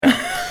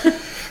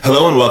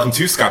Hello and welcome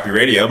to Scoppy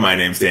Radio. My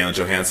name's Daniel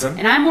Johansson.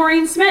 And I'm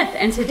Maureen Smith,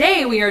 and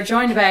today we are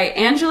joined by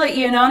Angela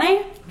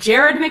Iannone,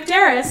 Jared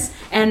McDarris,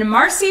 and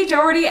Marcy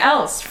Doherty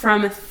Elst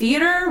from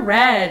Theater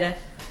Red.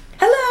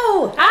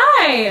 Hello!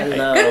 Hi!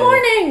 Hello. Good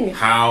morning!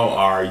 How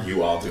are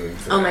you all doing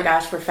today? Oh my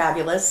gosh, we're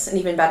fabulous, and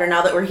even better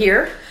now that we're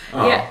here.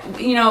 Oh. Yeah,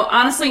 you know,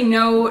 honestly,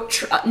 no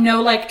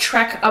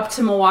trek up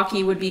to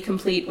Milwaukee would be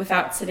complete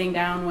without sitting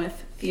down with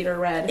Theater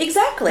Red.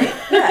 Exactly,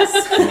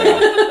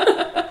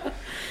 yes.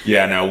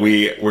 Yeah, no,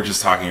 we're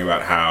just talking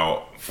about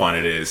how fun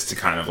it is to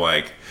kind of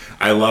like,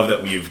 I love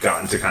that we've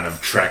gotten to kind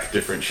of trek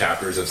different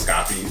chapters of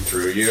Scoppy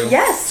through you.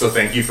 Yes. So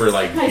thank you for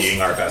like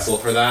being our vessel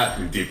for that.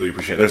 We deeply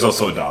appreciate it. There's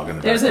also a dog in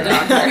the There's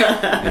background. a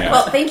dog there. Yeah.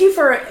 Well, thank you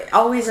for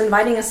always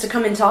inviting us to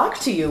come and talk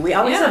to you. We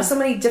always Yeah. have so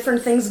many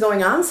different things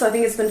going on, so I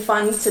think it's been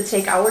fun to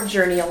take our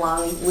journey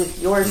along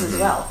with yours as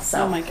well.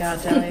 So. Oh my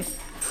god, Debbie.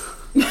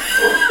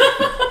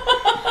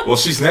 Well,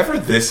 she's never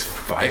this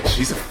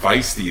she's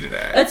feisty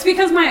today. It's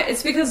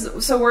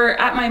because so we're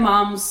at my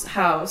mom's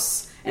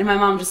house, and my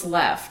mom just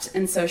left,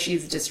 and so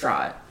she's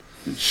distraught.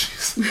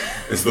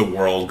 Is the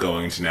world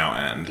going to now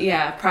end?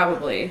 Yeah,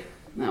 probably.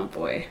 Oh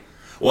boy.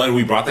 Well, and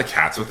we brought the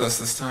cats with us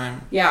this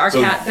time. Yeah,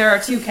 there are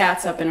two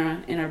cats up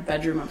in our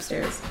bedroom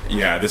upstairs.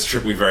 Yeah, this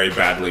trip we very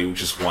badly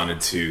just wanted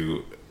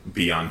to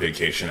be on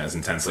vacation as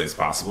intensely as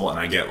possible, and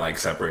I get like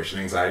separation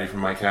anxiety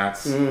from my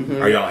cats.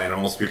 Mm-hmm. Are y'all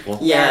animals people?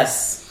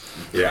 Yes.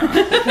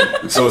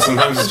 Yeah. So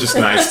sometimes it's just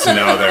nice to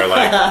know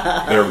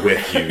they're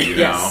with you, you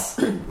know? Yes.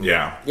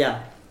 Yeah.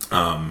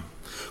 Yeah.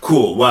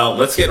 Cool. Well,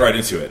 let's get right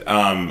into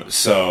it.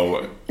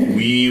 So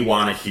we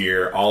want to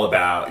hear all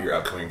about your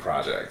upcoming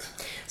project.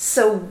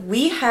 So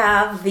we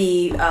have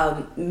the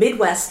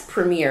Midwest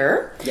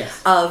premiere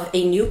of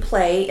a new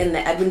play in the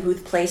Edwin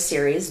Booth play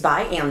series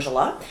by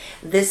Angela.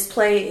 This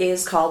play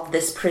is called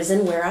This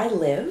Prison Where I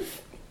Live.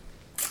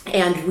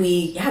 And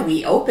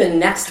we open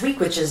next week,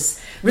 which is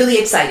really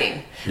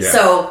exciting. Yeah.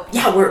 So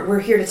we're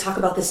here to talk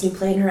about this new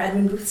play in her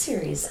Edwin Booth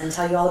series and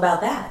tell you all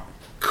about that.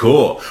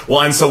 Cool.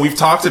 Well, and so we've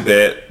talked a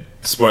bit,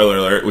 spoiler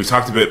alert, we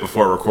talked a bit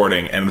before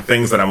recording, and the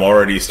things that I'm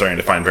already starting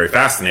to find very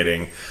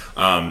fascinating.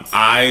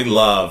 I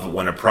love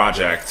when a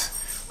project,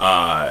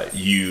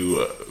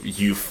 you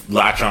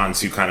latch on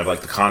to kind of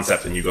like the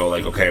concept and you go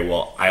like, okay,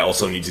 well, I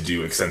also need to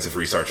do extensive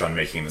research on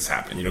making this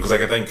happen. You know, because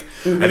like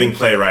I think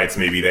playwrights,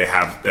 maybe they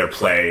have their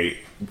play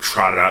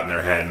trotted out in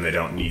their head and they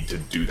don't need to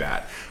do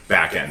that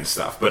back end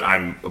stuff. But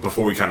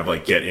before we kind of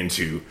like get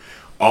into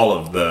all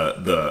of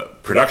the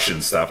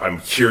production stuff,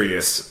 I'm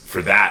curious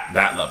for that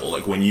level.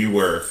 Like when you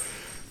were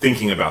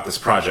thinking about this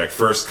project,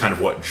 first kind of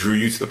what drew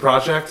you to the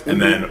project,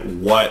 and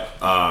then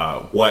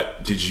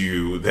what did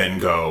you then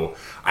go,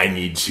 I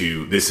need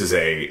to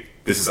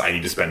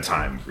spend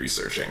time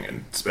researching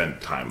and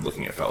spend time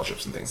looking at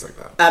fellowships and things like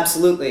that.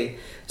 Absolutely.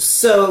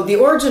 So the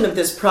origin of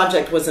this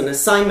project was an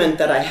assignment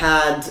that I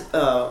had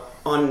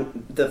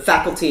on the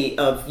faculty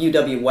of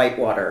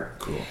UW-Whitewater.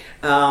 Cool.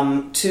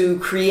 To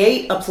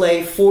create a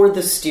play for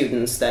the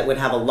students that would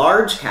have a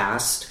large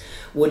cast,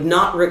 would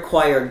not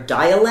require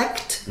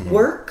dialect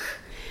work,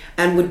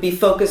 and would be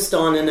focused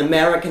on an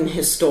American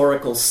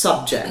historical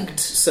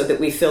subject, so that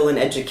we fill an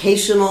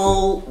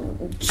educational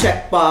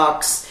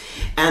checkbox,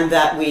 and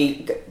that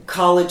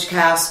college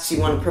casts, you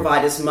want to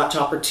provide as much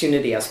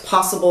opportunity as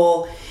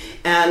possible,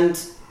 and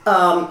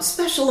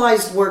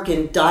specialized work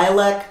in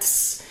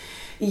dialects.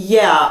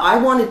 Yeah, I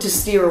wanted to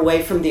steer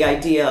away from the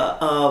idea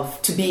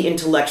of, to be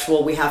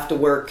intellectual, we have to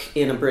work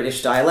in a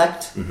British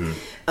dialect.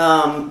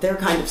 Mm-hmm. They're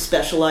kind of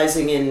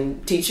specializing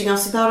in teaching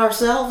us about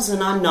ourselves,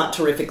 and I'm not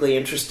terrifically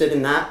interested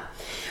in that.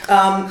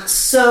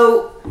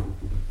 So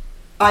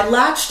I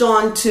latched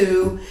on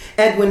to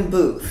Edwin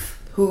Booth,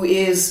 who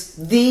is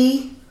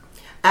the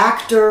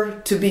actor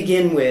to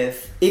begin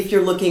with if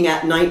you're looking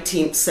at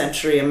 19th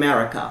century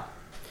America.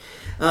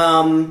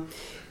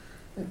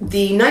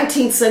 The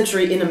 19th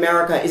century in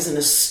America is an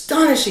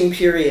astonishing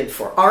period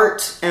for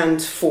art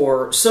and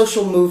for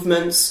social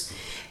movements.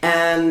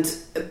 And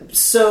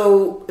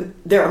so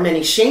there are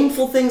many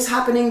shameful things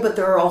happening, but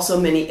there are also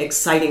many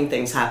exciting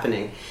things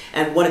happening.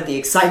 And one of the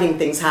exciting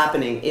things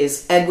happening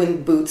is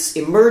Edwin Booth's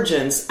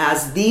emergence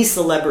as the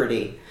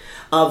celebrity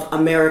of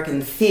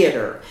American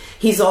theater.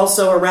 He's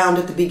also around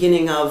at the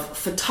beginning of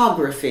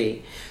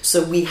photography.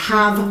 So we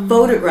have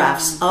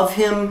photographs of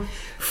him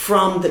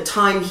from the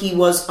time he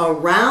was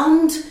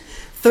around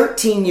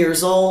 13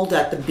 years old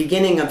at the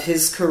beginning of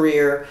his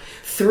career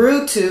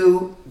through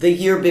to the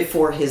year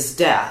before his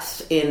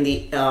death in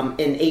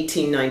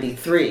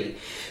 1893.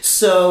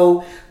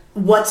 So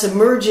what's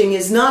emerging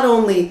is not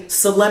only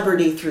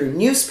celebrity through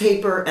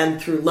newspaper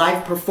and through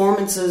live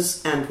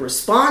performances and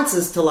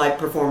responses to live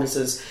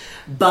performances,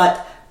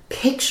 but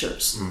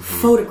pictures,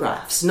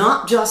 photographs,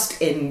 not just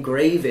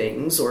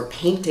engravings or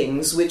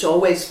paintings, which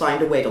always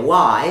find a way to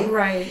lie.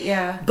 Right,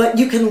 yeah. But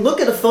you can look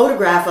at a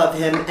photograph of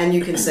him and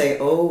you can say,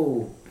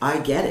 oh, I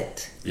get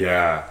it.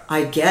 Yeah.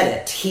 I get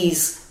it.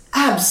 He's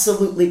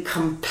absolutely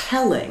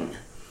compelling.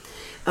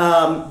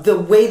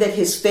 The way that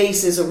his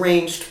face is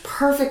arranged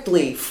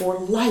perfectly for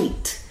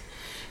light,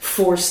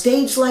 for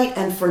stage light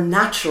and for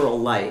natural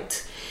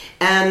light.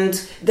 and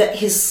that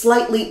his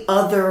slightly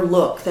other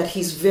look, that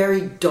he's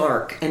very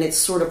dark, and it's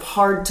sort of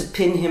hard to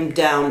pin him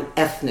down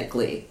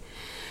ethnically.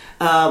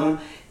 That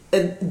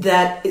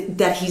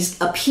he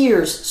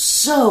appears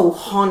so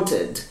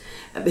haunted.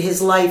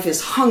 His life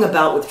is hung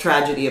about with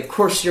tragedy. Of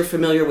course, you're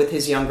familiar with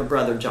his younger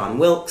brother, John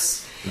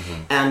Wilkes,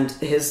 and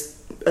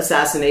his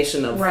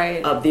assassination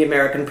of the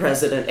American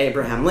president,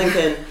 Abraham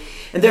Lincoln.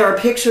 And there are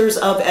pictures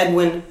of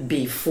Edwin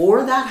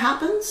before that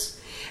happens,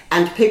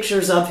 and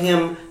pictures of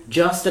him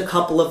just a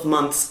couple of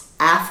months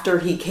after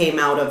he came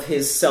out of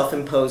his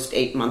self-imposed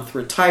 8-month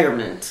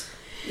retirement.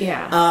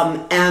 Yeah.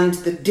 And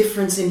the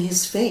difference in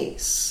his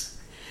face.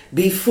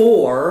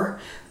 Before,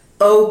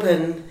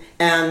 open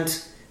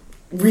and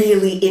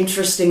really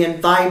interesting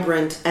and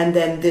vibrant, and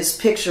then this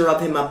picture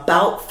of him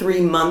about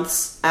 3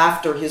 months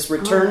after his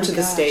return to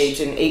the stage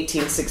in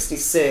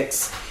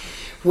 1866,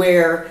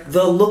 where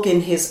the look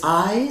in his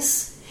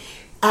eyes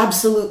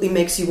absolutely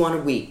makes you want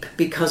to weep,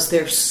 because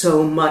there's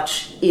so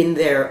much in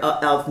there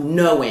of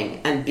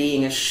knowing and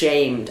being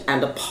ashamed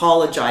and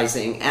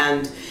apologizing,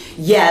 and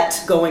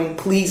yet going,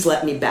 please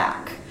let me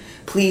back.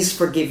 Please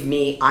forgive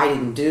me, I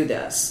didn't do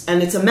this.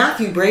 And it's a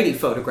Matthew Brady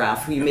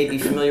photograph, who you may be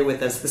familiar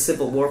with as the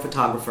Civil War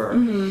photographer.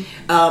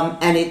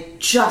 And it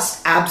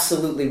just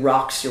absolutely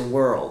rocks your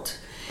world.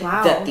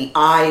 Wow. That the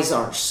eyes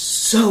are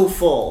so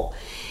full.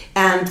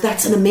 And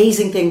that's an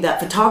amazing thing that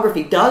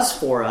photography does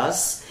for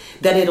us,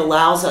 that it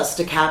allows us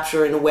to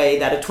capture in a way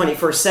that a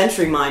 21st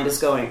century mind is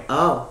going,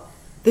 oh,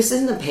 this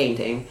isn't a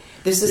painting,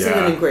 this isn't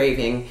an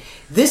engraving,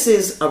 this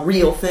is a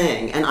real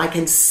thing. And I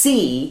can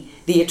see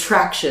the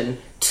attraction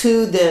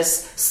to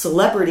this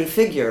celebrity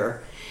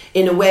figure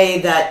in a way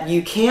that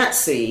you can't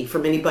see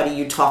from anybody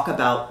you talk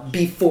about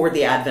before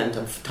the advent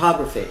of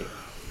photography.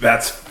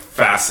 That's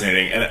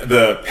fascinating. And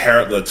the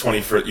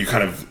 21st, you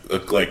kind of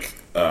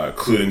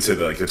clued into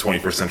the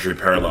 21st century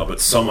parallel, but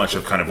so much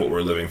of kind of what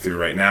we're living through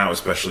right now,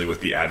 especially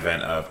with the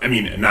advent of, I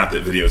mean, not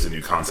that video is a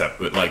new concept,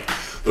 but like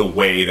the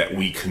way that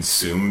we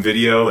consume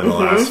video in the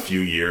last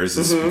few years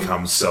has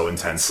become so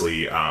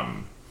intensely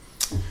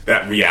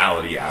that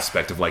reality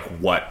aspect of like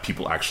what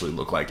people actually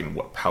look like and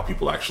how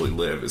people actually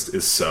live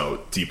is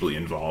so deeply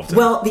involved in.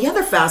 Well, the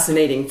other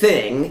fascinating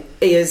thing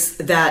is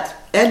that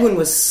Edwin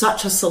was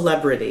such a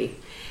celebrity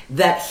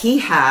that he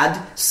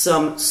had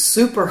some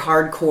super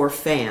hardcore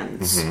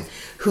fans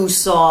who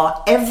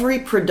saw every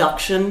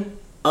production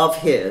of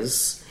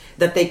his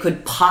that they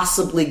could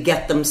possibly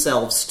get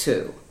themselves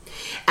to.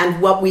 And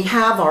what we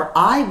have are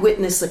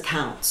eyewitness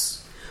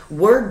accounts,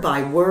 word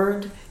by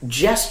word,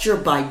 gesture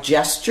by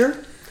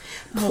gesture,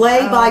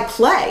 play by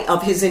play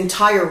of his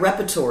entire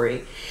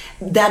repertory.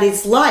 That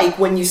it's like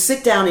when you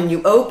sit down and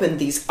you open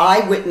these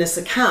eyewitness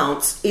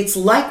accounts, it's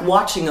like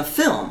watching a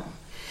film,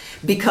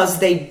 because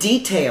they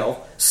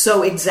detail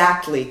so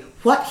exactly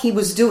what he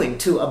was doing,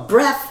 to a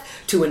breath,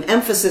 to an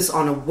emphasis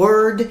on a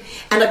word,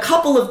 and a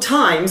couple of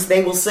times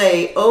they will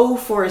say, oh,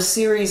 for a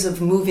series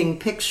of moving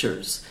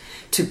pictures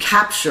to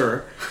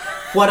capture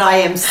what I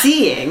am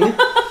seeing.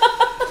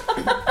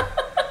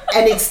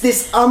 And it's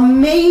this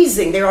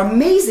amazing, there are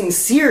amazing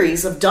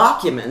series of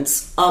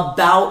documents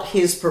about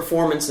his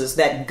performances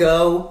that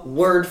go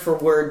word for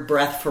word,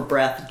 breath for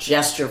breath,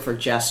 gesture for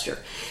gesture,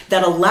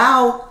 that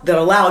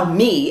allowed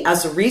me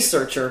as a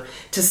researcher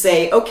to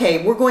say,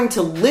 okay, we're going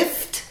to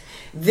lift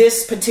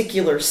this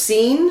particular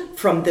scene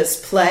from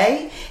this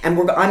play, and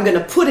I'm going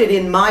to put it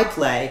in my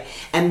play,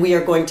 and we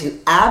are going to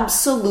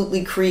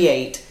absolutely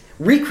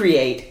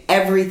recreate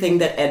everything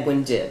that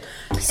Edwin did.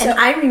 And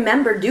I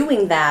remember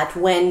doing that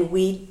when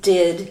we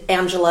did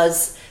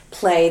Angela's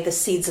play, The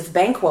Seeds of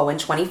Banquo, in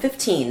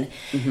 2015.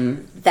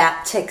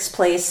 That takes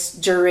place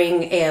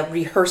during a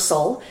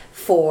rehearsal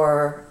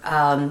for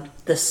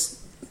the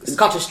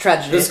Scottish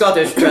Tragedy. The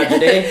Scottish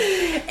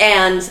Tragedy.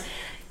 And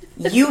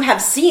you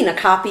have seen a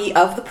copy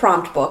of the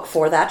prompt book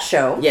for that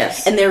show.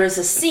 Yes. And there is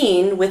a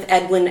scene with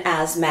Edwin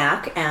as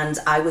Mac, and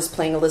I was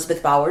playing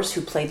Elizabeth Bowers,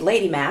 who played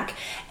Lady Mac.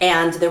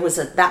 And there was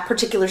that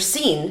particular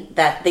scene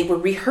that they were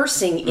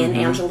rehearsing in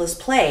Angela's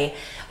play.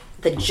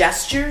 The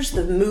gestures,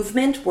 the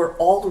movement were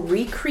all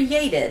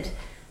recreated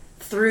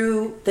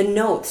through the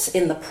notes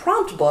in the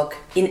prompt book,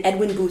 in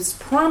Edwin Booth's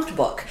prompt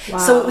book. Wow.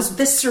 So it was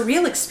this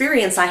surreal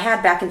experience I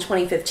had back in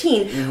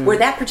 2015 where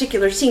that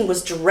particular scene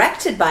was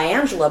directed by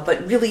Angela,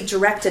 but really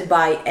directed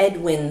by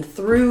Edwin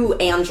through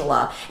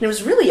Angela. And it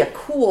was really a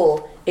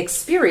cool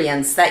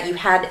experience that you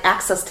had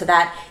access to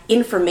that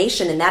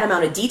information and that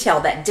amount of detail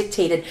that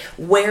dictated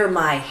where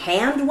my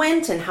hand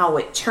went and how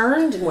it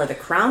turned and where the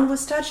crown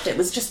was touched. It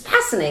was just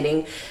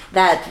fascinating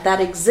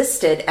that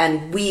existed,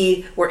 and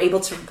we were able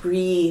to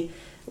relive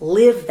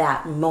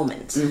that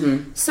moment.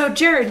 So,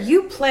 Jared,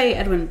 you play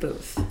Edwin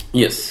Booth.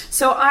 Yes.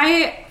 So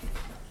I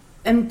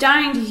am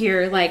dying to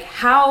hear, like,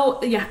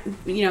 how,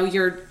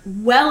 you're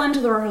well into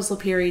the rehearsal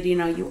period,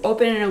 you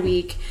open in a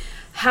week.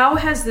 How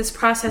has this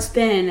process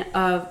been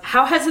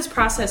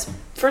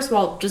first of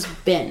all,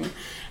 just been?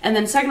 And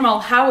then second of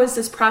all, how has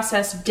this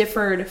process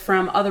differed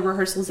from other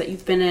rehearsals that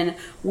you've been in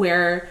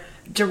where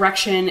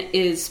direction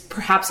is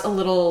perhaps a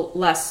little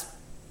less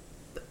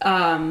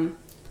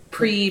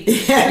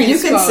You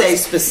can say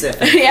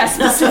specific. Yeah,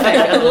 specific.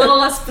 A little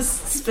less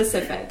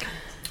specific.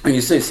 When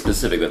you say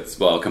specific,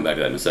 I'll come back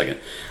to that in a second.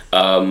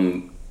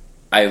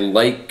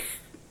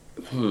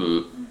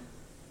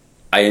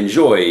 I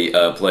enjoy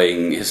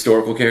playing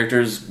historical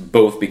characters,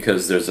 both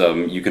because there's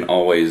you can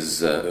always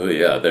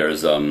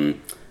there's a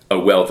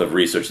wealth of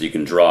research that you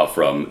can draw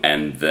from,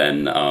 and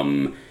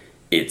then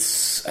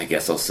it's, I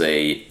guess I'll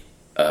say,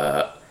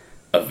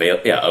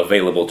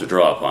 available to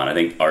draw upon. I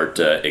think art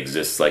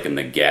exists like in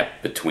the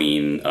gap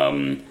between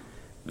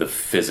the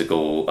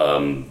physical,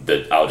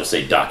 I'll just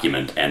say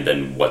document, and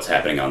then what's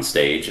happening on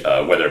stage,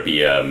 whether it be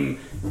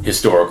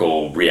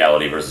historical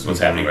reality versus what's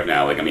happening right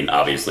now. Like, I mean,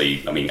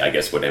 obviously, I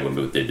guess what Edwin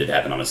Booth did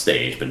happen on a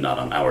stage, but not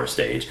on our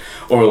stage.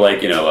 Or like,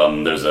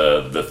 there's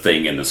the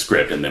thing in the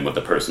script and then what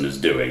the person is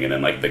doing, and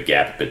then like the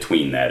gap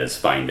between that is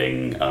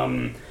finding,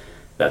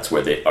 that's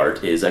where the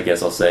art is, I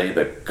guess I'll say.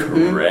 The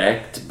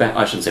correct,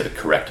 I shouldn't say the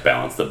correct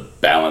balance, the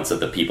balance of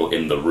the people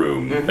in the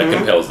room that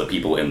compels the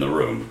people in the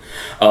room.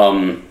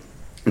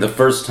 The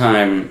first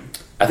time,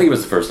 I think it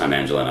was the first time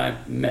Angela and I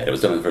met, it was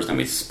definitely the first time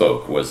we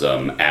spoke, was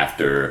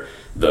after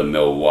the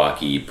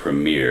Milwaukee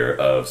premiere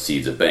of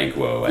Seeds of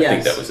Banquo. I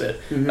think that was it.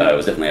 It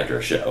was definitely after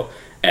a show.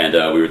 And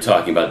we were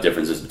talking about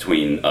differences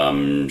between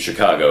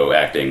Chicago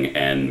acting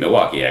and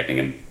Milwaukee acting,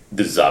 and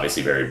this is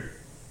obviously very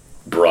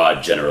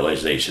broad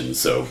generalization,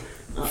 so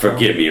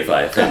forgive me if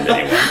I offend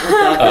anyone.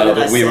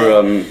 But we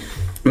were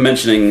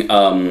mentioning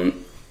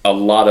a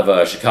lot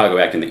of Chicago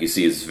acting that you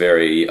see is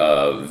very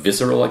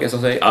visceral, I guess I'll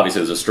say.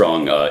 Obviously, there's a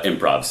strong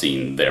improv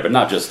scene there, but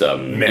not just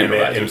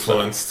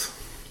influenced.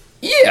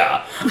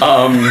 Yeah.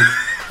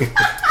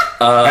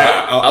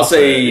 I'll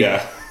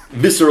say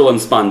visceral and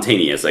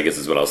spontaneous, I guess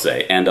is what I'll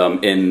say. And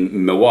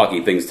in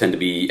Milwaukee, things tend to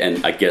be,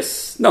 and I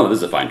guess, no, this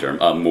is a fine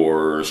term,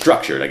 more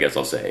structured, I guess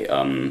I'll say.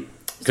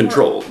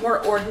 Controlled.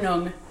 More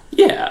ordnung.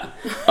 Yeah.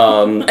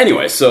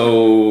 Anyway,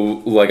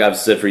 so like I've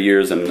said for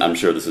years, and I'm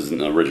sure this is an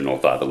original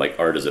thought, that like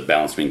art is a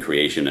balance between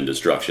creation and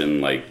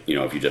destruction. Like,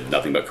 if you have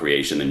nothing but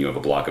creation, then you have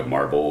a block of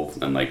marble,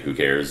 and like, who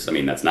cares? I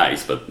mean, that's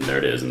nice, but there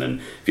it is. And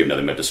then if you have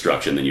nothing but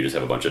destruction, then you just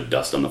have a bunch of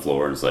dust on the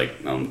floor, and it's like,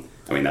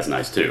 I mean, that's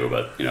nice too,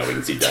 but we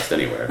can see dust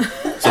anywhere.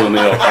 So in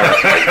the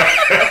art,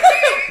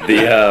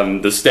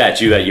 like, the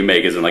statue that you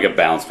make isn't like a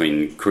balance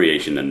between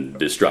creation and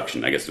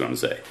destruction, I guess is what I'm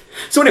saying.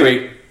 So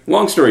anyway,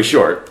 long story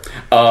short,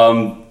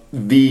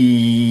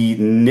 the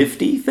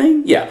nifty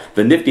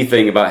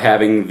thing about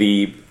having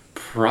the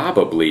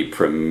probably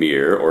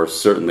premiere, or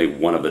certainly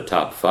one of the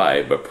top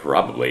 5, but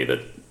probably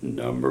the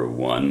number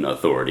 1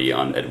 authority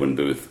on Edwin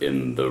Booth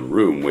in the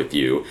room with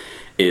you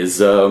is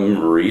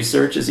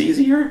research is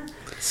easier.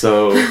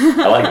 So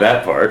I like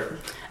that part.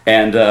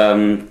 And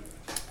the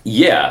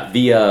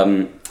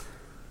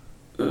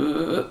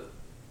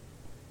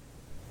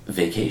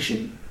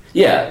vacation.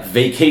 Yeah,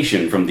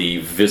 vacation from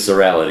the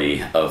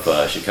viscerality of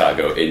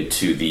Chicago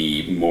into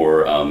the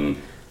more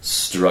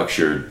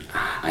structured.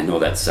 I know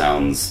that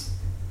sounds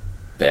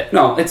bad.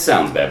 No, it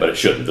sounds bad, but it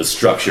shouldn't. The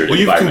structured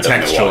environment. Well,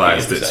 you've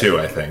contextualized it too,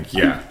 I think.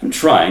 Yeah, I'm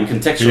trying.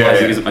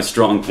 Contextualizing isn't my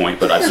strong point,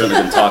 but I've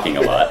certainly been talking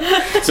a lot.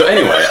 So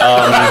anyway,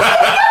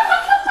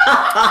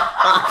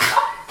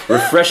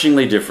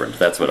 refreshingly different.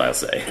 That's what I'll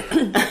say.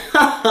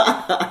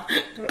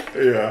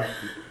 Yeah.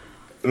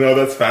 No,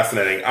 that's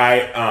fascinating.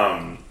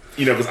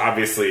 Because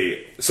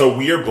obviously, so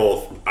we are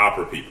both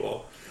opera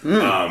people.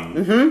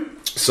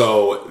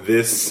 So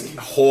this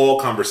whole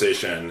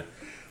conversation,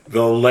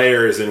 the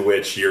layers in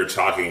which you're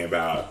talking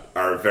about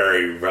are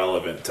very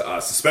relevant to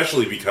us,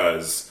 especially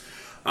because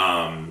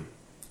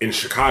in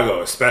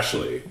Chicago,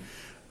 especially,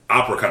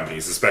 opera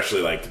companies,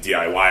 especially like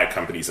DIY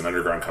companies and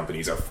underground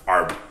companies,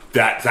 are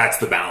that's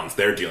the balance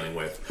they're dealing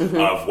with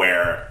of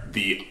where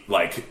the,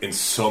 like, in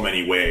so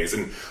many ways,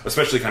 and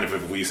especially kind of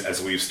as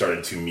we've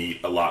started to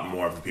meet a lot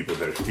more of the people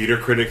that are theater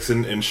critics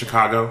in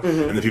Chicago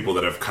and the people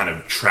that have kind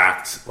of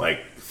tracked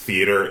like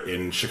theater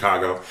in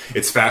Chicago,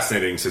 it's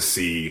fascinating to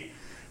see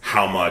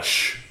how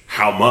much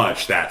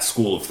that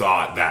school of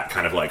thought, that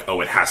kind of like,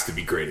 it has to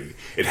be gritty,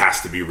 it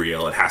has to be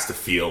real, it has to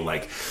feel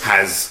like,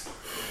 has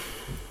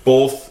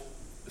both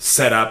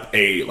set up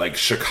a like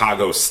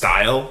Chicago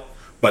style,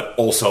 but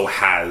also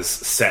has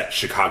set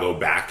Chicago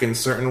back in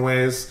certain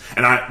ways.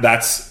 And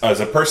that's, as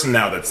a person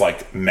now that's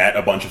like met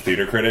a bunch of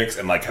theater critics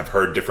and like have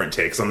heard different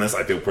takes on this,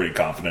 I feel pretty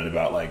confident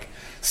about like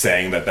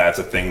saying that that's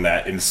a thing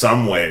that in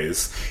some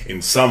ways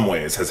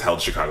has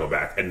held Chicago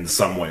back, and in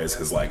some ways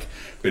has like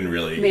been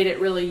really made it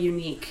really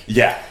unique.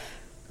 Yeah.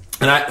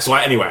 And I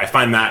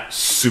find that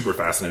super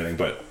fascinating.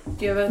 But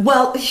do you have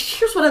Well,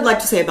 here's what I'd like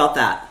to say about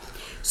that.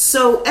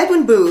 So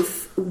Edwin Booth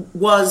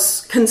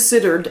was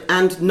considered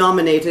and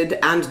nominated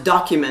and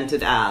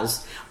documented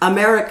as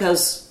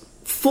America's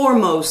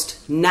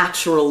foremost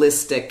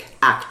naturalistic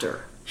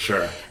actor.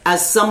 Sure.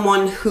 As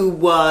someone who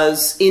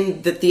was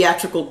in the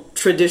theatrical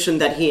tradition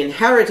that he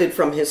inherited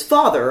from his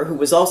father, who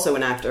was also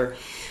an actor,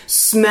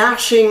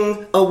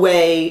 smashing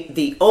away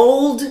the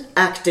old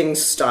acting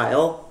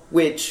style,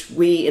 which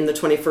we in the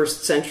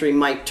 21st century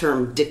might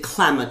term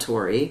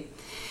declamatory,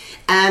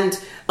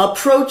 and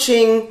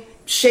approaching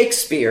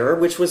Shakespeare,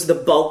 which was the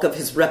bulk of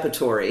his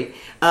repertory,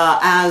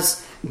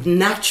 as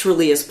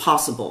naturally as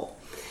possible.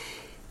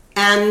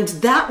 And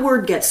that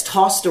word gets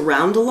tossed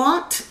around a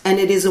lot, and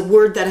it is a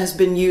word that has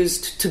been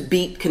used to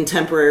beat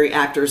contemporary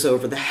actors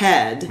over the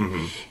head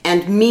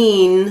and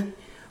mean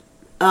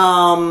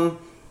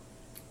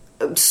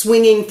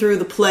swinging through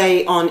the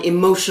play on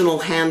emotional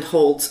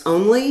handholds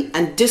only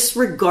and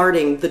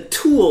disregarding the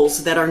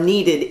tools that are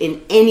needed in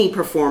any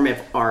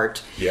performative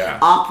art,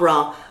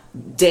 opera,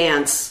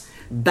 dance,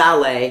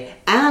 ballet,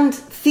 and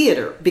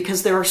theater,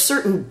 because there are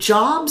certain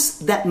jobs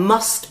that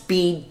must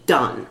be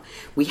done.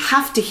 We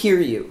have to hear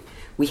you.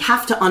 We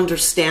have to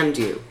understand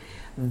you.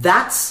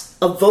 That's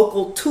a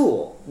vocal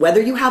tool.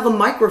 Whether you have a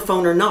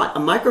microphone or not, a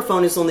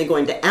microphone is only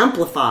going to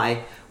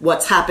amplify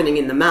what's happening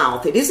in the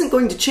mouth. It isn't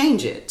going to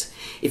change it.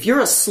 If you're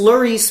a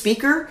slurry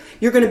speaker,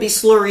 you're going to be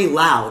slurry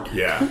loud.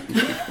 Yeah.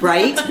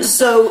 Right?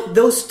 So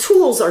those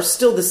tools are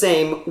still the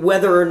same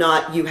whether or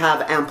not you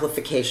have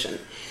amplification.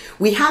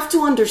 We have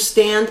to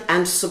understand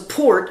and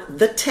support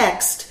the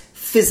text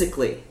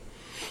physically.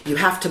 You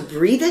have to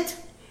breathe it,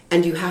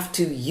 and you have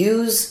to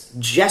use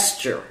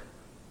gesture.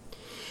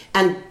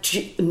 And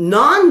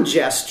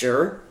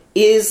non-gesture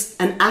is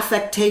an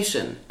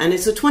affectation, and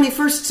it's a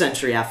 21st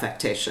century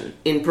affectation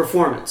in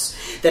performance.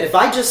 That if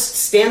I just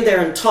stand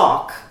there and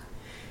talk,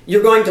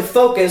 you're going to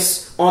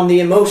focus on the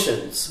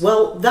emotions.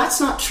 Well,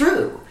 that's not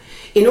true.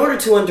 In order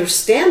to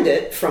understand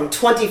it from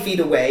 20 feet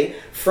away,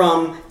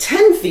 from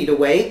 10 feet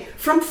away,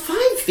 from 5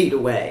 feet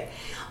away,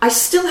 I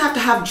still have to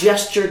have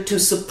gesture to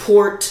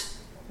support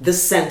the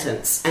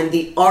sentence and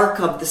the arc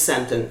of the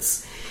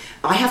sentence.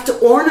 I have to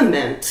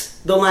ornament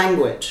the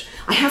language.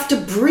 I have to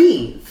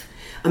breathe.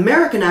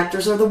 American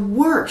actors are the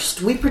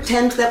worst. We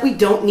pretend that we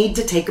don't need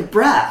to take a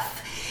breath,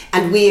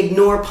 and we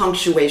ignore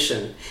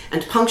punctuation.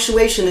 And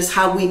punctuation is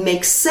how we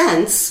make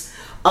sense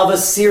of a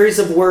series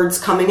of words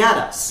coming at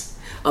us.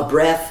 A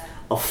breath,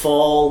 a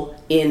fall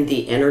in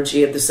the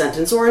energy of the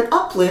sentence, or an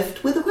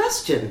uplift with a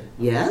question.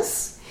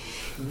 Yes?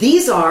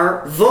 These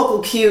are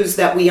vocal cues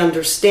that we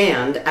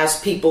understand as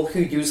people who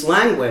use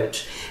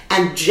language,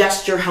 and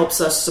gesture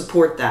helps us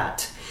support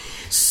that.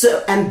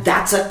 So, and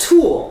that's a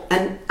tool,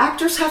 and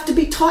actors have to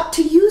be taught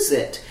to use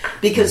it,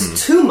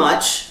 because too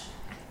much,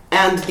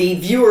 and the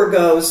viewer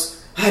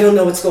goes, I don't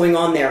know what's going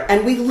on there,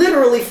 and we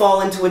literally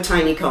fall into a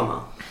tiny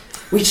coma.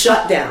 We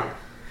shut down.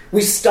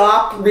 We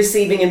stop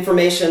receiving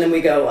information, and we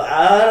go,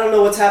 I don't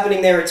know what's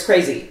happening there, it's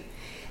crazy.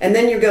 And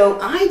then you go,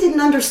 I didn't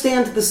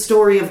understand the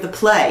story of the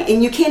play,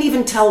 and you can't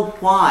even tell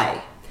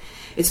why.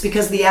 It's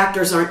because the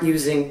actors aren't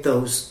using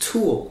those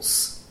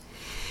tools.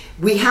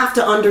 We have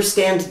to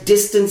understand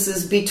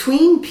distances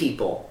between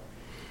people.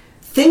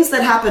 Things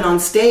that happen on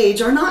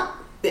stage are not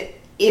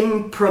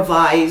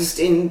improvised.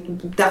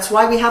 That's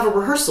why we have a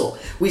rehearsal.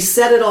 We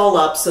set it all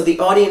up so the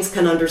audience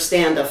can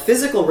understand a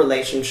physical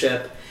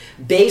relationship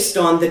based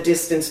on the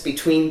distance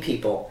between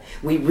people.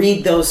 We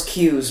read those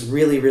cues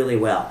really, really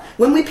well.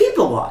 When we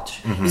people watch,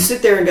 you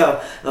sit there and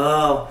go,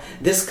 oh,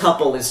 this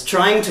couple is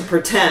trying to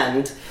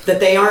pretend that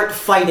they aren't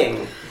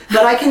fighting,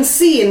 but I can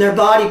see in their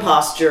body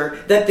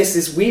posture that this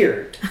is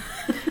weird.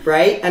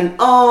 Right? And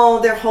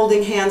oh, they're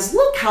holding hands.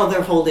 Look how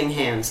they're holding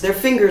hands. Their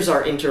fingers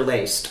are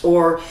interlaced,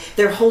 or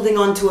they're holding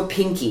onto a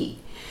pinky.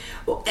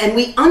 And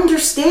we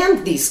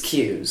understand these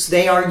cues.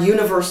 They are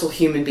universal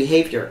human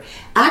behavior.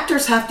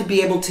 Actors have to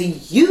be able to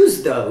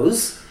use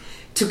those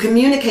to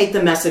communicate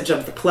the message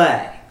of the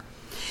play.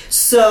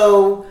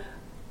 So,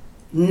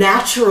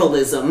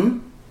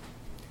 naturalism,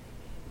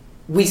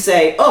 we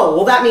say, oh,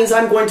 well, that means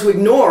I'm going to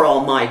ignore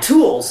all my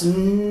tools.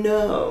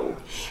 No.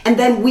 And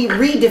then we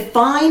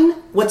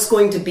redefine what's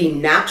going to be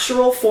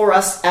natural for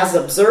us as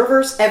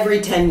observers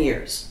every 10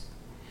 years.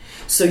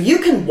 So you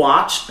can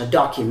watch a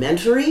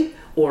documentary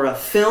or a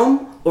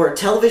film or a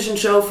television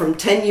show from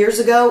 10 years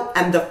ago,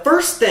 and the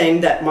first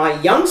thing that my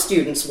young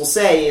students will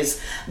say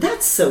is,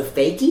 that's so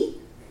fakey.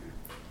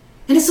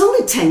 And it's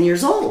only 10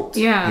 years old.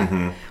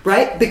 Yeah.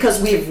 Right?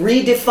 Because we've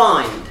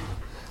redefined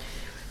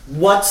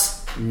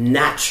what's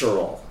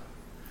natural.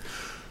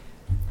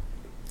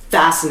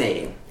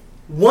 Fascinating.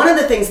 One of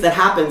the things that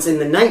happens in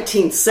the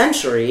 19th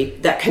century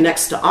that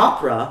connects to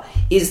opera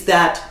is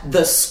that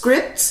the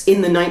scripts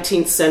in the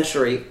 19th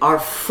century are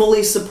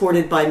fully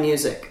supported by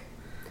music.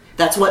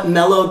 That's what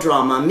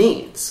melodrama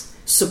means.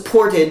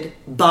 Supported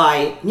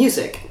by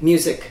music.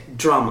 Music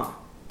drama.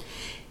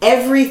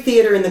 Every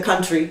theater in the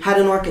country had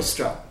an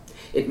orchestra.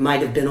 It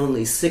might have been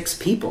only 6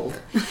 people,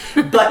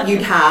 but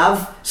you'd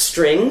have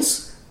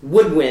strings,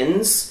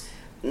 woodwinds,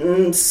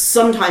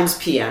 sometimes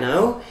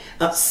piano,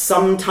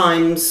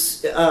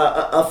 sometimes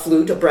a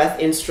flute, a breath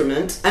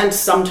instrument, and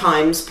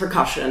sometimes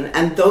percussion.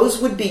 And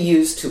those would be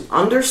used to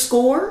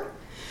underscore,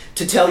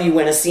 to tell you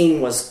when a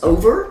scene was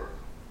over,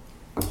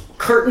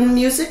 curtain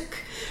music,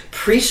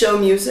 pre-show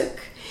music,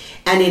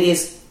 and it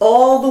is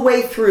all the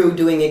way through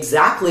doing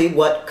exactly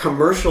what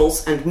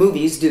commercials and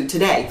movies do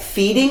today,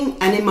 feeding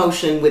an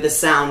emotion with a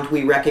sound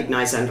we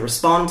recognize and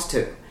respond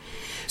to.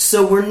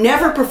 So we're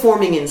never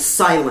performing in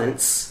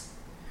silence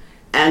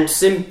and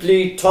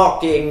simply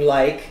talking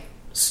like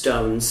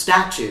stone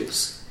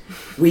statues.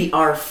 We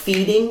are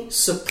feeding,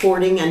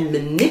 supporting, and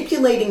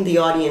manipulating the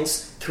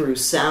audience through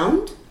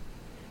sound,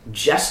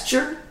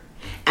 gesture,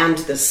 and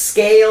the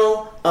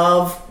scale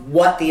of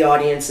what the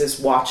audience is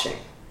watching,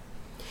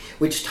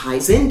 which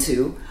ties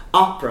into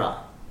opera.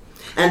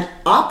 And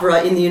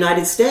opera in the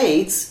United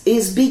States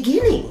is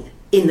beginning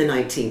in the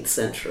 19th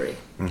century.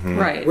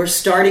 Right. We're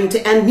starting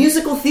to, and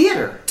musical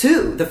theater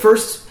too. The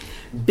first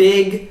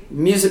big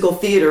musical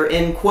theater,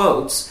 in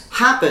quotes,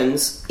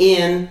 happens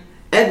in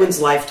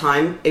Edwin's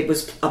lifetime. It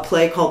was a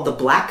play called The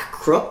Black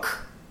Crook,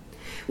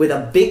 with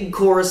a big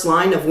chorus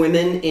line of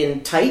women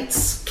in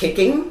tights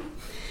kicking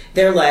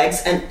their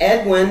legs, and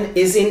Edwin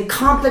is in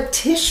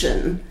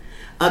competition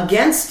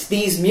against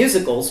these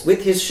musicals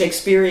with his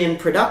Shakespearean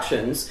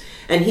productions,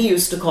 and he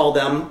used to call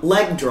them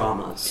leg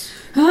dramas.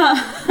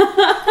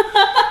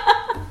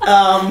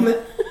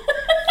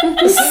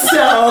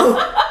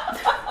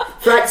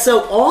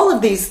 So all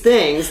of these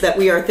things that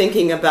we are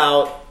thinking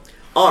about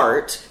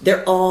art,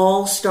 they're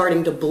all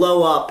starting to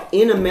blow up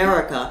in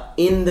America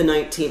in the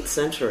 19th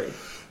century.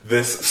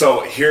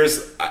 So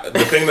here's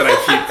the thing that I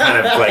keep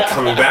kind of like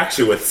coming back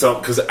to with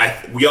because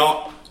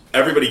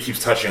everybody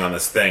keeps touching on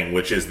this thing,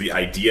 which is the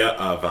idea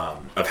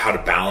of how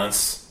to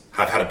balance.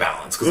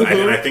 Because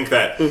I think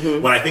that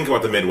when I think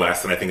about the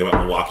Midwest and I think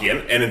about Milwaukee,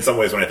 and in some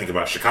ways when I think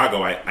about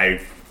Chicago, I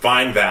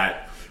find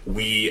that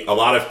a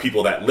lot of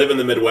people that live in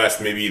the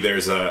Midwest, maybe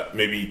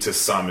to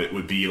some it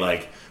would be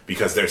like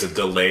because there's a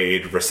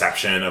delayed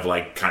reception of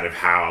like kind of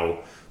how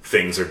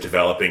things are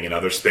developing in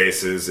other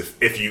spaces.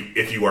 If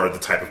you are the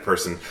type of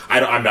person,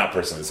 I'm not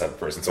personally the type of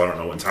person, so I don't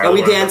know entirely. Are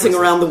we dancing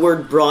around the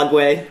word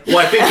Broadway? Well,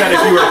 I think that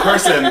if you were a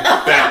person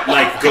that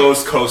like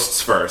goes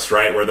coasts first,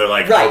 right, where they're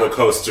like, right. the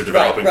coasts are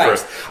developing right.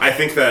 first. I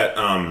think that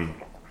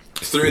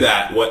through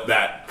that, what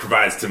that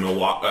provides to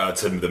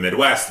the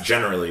Midwest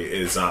generally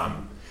is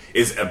an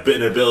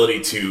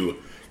ability to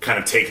kind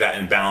of take that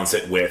and balance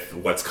it with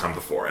what's come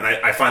before. And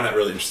I find that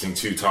really interesting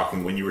too,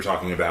 when you were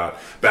talking about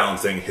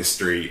balancing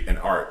history and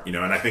art, and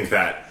I think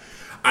that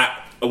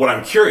what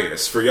I'm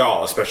curious for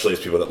y'all, especially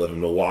as people that live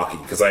in Milwaukee,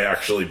 because I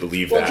actually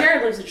believe that. Well,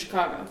 Jared lives in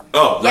Chicago.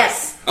 Oh,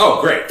 yes.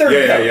 Oh, great. Third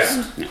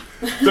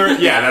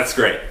Yeah, that's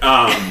great.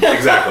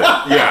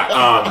 Exactly.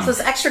 Yeah. So it's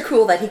extra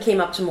cool that he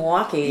came up to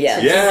Milwaukee. Yes.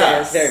 To do Yeah.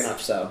 this. Very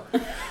much so.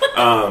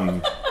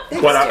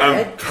 But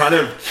I'm kind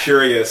of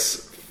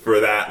curious for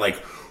that, like,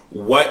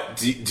 what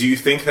do you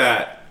think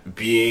that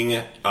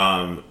being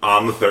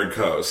on the Third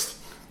Coast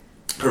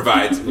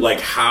provides? Like,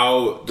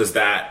 how does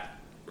that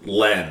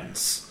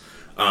lens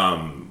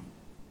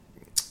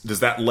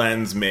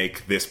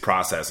make this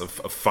process of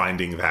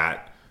finding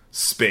that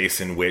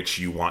space in which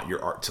you want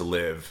your art to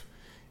live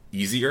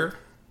easier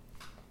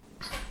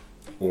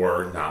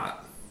or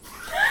not?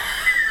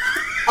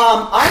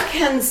 I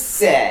can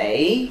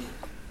say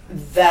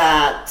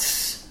that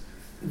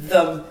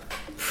the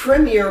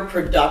premiere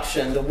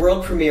production, the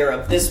world premiere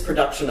of this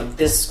production of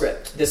this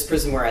script, This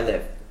Prison Where I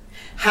Live,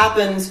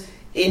 happened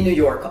in New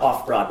York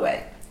off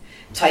Broadway.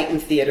 Titan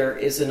Theater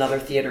is another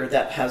theater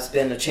that has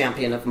been a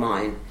champion of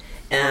mine,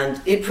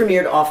 and it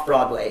premiered off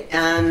Broadway.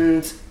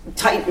 And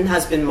Titan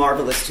has been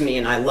marvelous to me,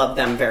 and I love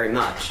them very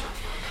much.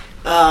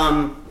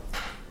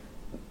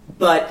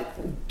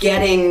 But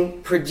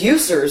getting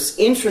producers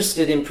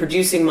interested in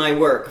producing my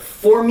work,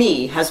 for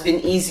me, has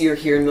been easier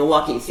here in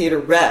Milwaukee. Theater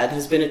Red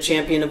has been a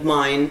champion of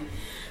mine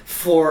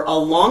for a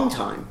long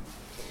time.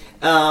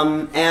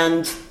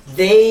 And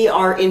they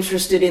are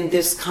interested in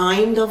this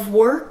kind of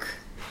work,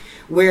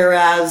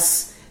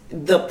 whereas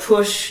the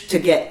push to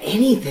get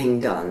anything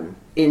done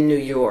in New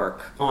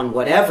York, on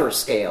whatever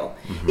scale,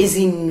 is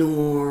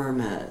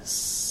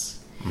enormous.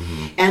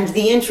 And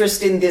the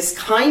interest in this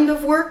kind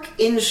of work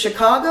in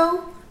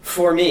Chicago,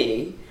 for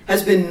me,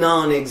 has been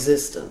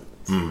non-existent.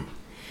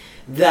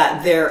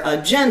 That their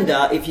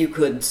agenda, if you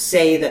could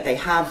say that they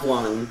have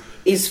one,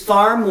 is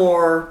far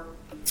more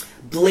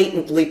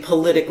blatantly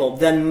political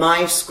than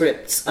my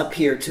scripts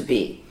appear to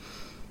be.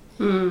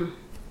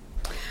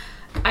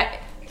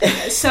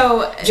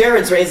 So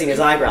Jared's raising his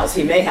eyebrows.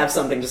 He may have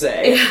something to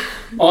say.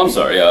 Oh, I'm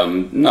sorry.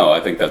 No,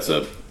 I think that's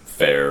a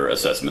fair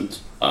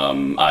assessment.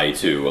 I,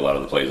 too, a lot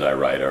of the plays I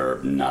write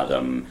are not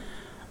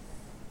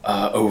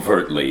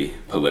overtly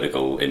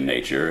political in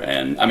nature.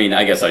 And, I mean,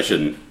 I guess I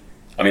shouldn't...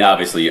 I mean,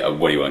 obviously,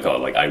 what do you want to call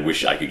it? Like, I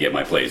wish I could get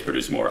my plays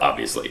produced more,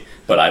 obviously.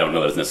 But I don't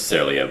know that it's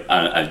necessarily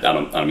I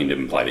don't mean to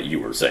imply that you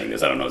were saying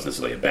this. I don't know it's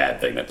necessarily a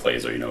bad thing that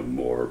plays are,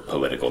 more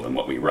political than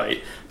what we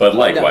write. But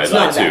likewise,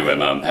 I, too,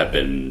 have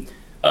been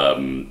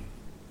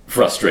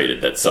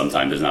frustrated that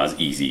sometimes it's not as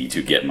easy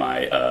to get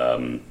my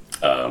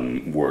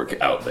work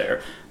out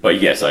there.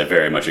 But yes, I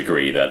very much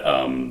agree that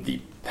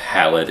the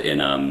palette in,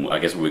 I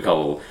guess what we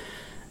call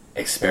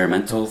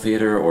experimental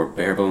theater or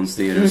bare bones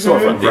theater,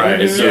 storefront theater,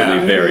 is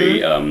certainly very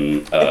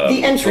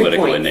the entry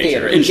political point in nature.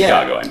 theater, In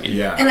Chicago, I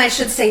mean. And I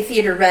should say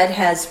Theater Red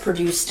has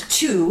produced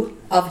 2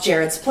 of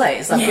Jared's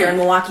plays. Up here in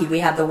Milwaukee, we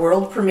had the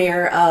world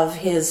premiere of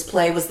his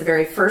play, was the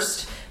very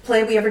first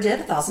play we ever did,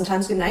 A Thousand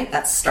Times Good Night.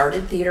 That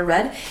started Theater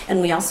Red.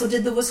 And we also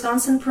did the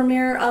Wisconsin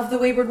premiere of The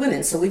Wayward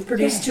Women. So we've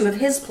produced 2 of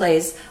his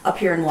plays up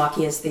here in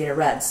Milwaukee as Theater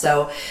Red.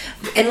 So,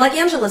 and like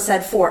Angela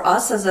said, for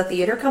us as a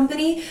theater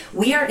company,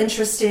 we are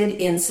interested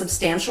in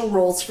substantial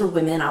roles for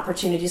women,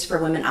 opportunities for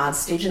women on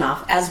stage and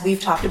off. As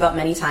we've talked about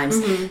many times,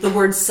 the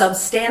word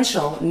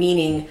substantial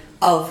meaning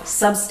of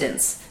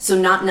substance. So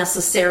not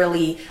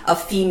necessarily a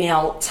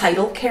female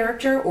title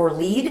character or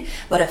lead,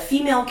 but a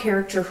female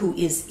character who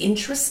is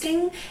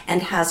interesting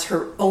and has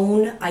her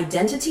own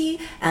identity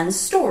and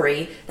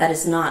story that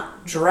is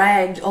not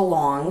dragged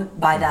along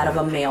by that of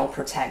a male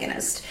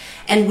protagonist.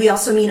 And we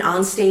also mean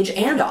on stage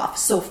and off.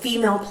 So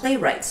female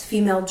playwrights,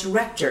 female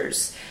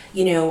directors,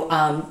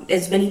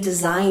 as many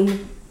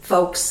design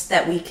folks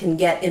that we can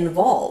get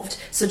involved.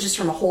 So just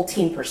from a whole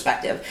team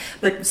perspective.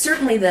 But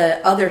certainly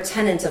the other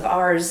tenet of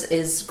ours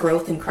is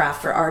growth and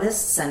craft for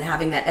artists and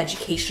having that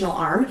educational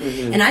arm.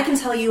 And I can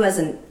tell you as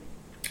an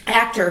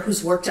actor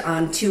who's worked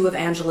on 2 of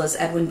Angela's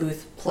Edwin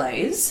Booth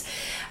plays,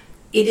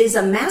 it is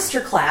a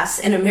masterclass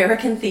in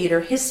American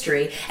theater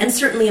history and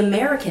certainly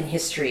American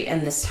history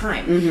in this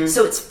time.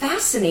 So it's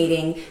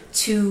fascinating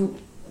to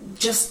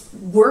just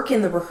work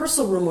in the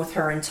rehearsal room with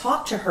her and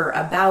talk to her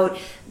about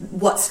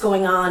what's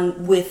going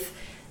on with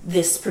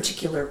this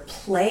particular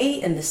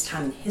play and this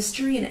time in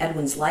history in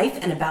Edwin's life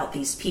and about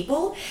these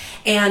people.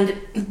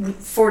 And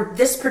for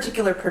this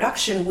particular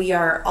production, we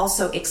are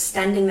also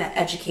extending that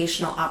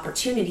educational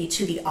opportunity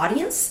to the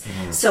audience.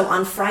 So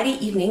on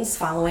Friday evenings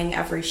following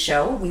every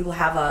show, we will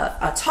have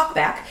a talk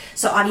back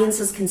so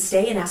audiences can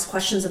stay and ask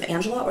questions of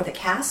Angela or the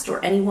cast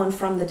or anyone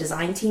from the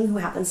design team who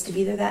happens to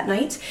be there that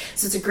night.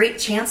 So it's a great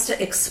chance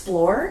to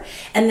explore.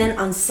 And then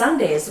on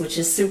Sundays, which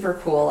is super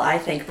cool, I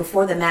think,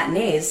 before the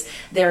matinees,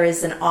 there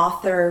is an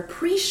author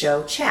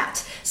pre-show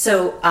chat.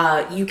 So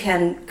you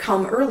can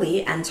come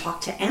early and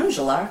talk to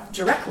Angela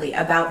directly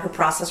about her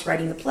process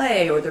writing the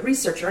play or the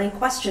research or any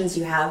questions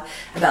you have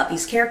about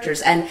these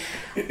characters. And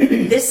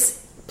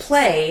this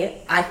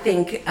play, I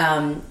think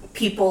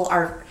people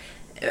are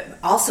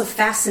also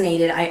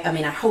fascinated. I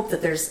mean, I hope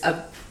that there's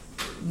a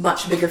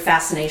much bigger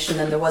fascination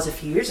than there was a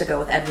few years ago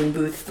with Edwin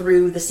Booth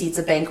through the Seeds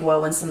of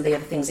Banquo and some of the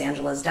other things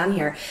Angela has done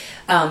here.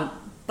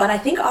 But I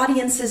think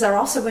audiences are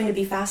also going to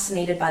be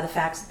fascinated by the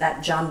fact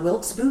that John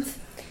Wilkes Booth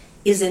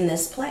is in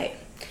this play.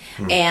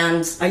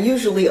 And I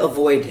usually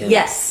avoid him.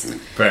 Yes.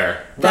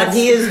 Fair. But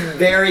he is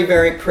very,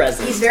 very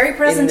present. He's very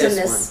present in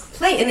this one.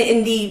 play. And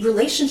in the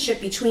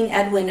relationship between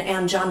Edwin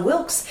and John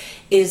Wilkes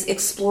is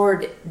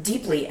explored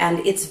deeply,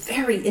 and it's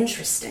very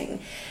interesting.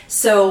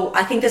 So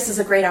I think this is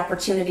a great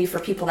opportunity for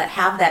people that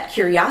have that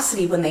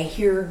curiosity when they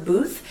hear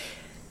Booth.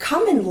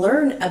 Come and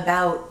learn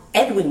about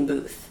Edwin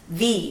Booth,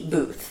 the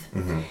Booth.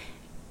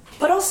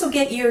 But also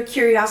get your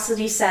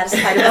curiosity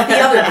satisfied about the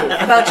other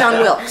Booth, about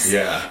John Wilkes.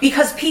 Yeah.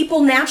 Because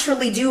people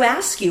naturally do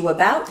ask you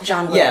about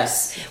John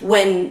Wilkes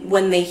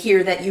when they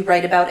hear that you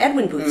write about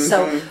Edwin Booth.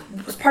 So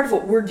part of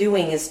what we're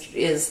doing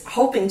is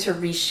hoping to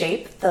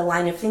reshape the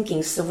line of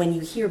thinking so when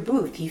you hear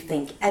Booth, you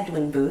think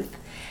Edwin Booth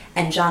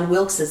and John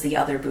Wilkes is the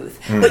other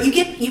Booth. But you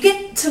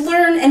get to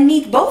learn and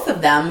meet both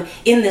of them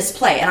in this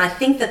play, and I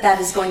think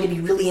that is going to be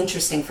really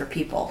interesting for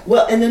people.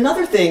 Well, and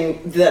another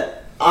thing that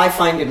I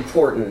find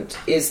important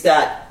is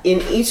that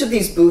in each of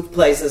these Booth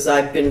plays, as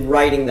I've been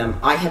writing them,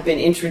 I have been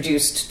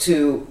introduced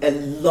to a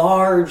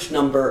large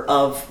number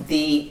of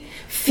the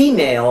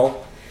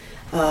female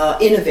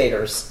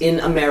innovators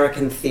in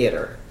American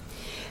theater.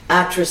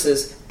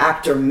 Actresses,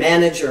 actor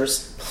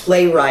managers,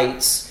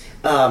 playwrights,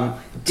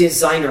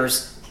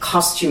 designers,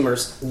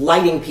 costumers,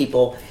 lighting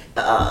people.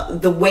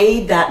 The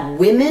way that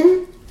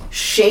women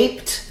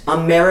shaped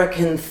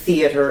American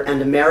theater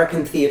and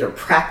American theater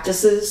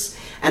practices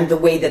and the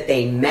way that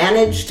they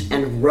managed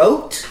and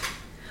wrote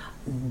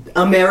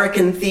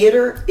American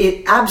theater,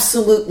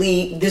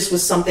 this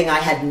was something I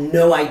had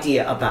no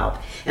idea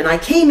about. And I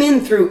came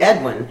in through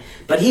Edwin,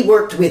 but he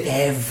worked with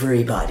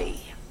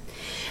everybody.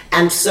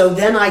 And so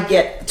then I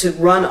get to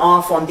run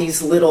off on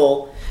these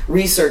little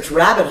research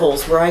rabbit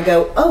holes where I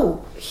go,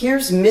 oh,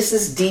 here's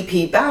Mrs.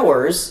 D.P.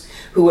 Bowers,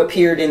 who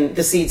appeared in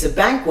The Seeds of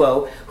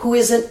Banquo, who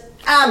is an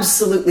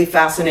absolutely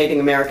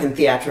fascinating American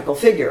theatrical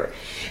figure.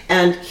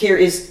 And here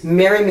is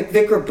Mary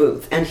McVicker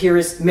Booth, and here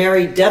is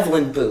Mary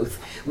Devlin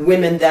Booth,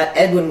 women that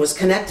Edwin was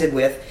connected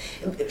with,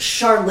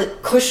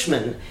 Charlotte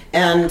Cushman,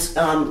 and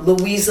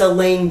Louisa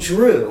Lane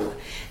Drew,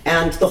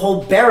 and the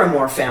whole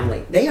Barrymore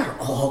family. They are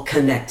all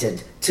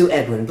connected to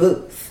Edwin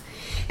Booth.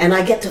 And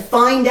I get to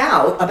find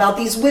out about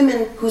these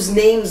women whose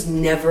names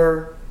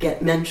never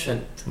get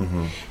mentioned.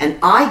 And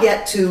I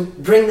get to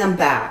bring them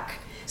back,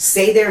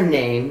 say their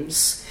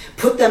names,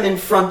 put them in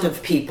front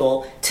of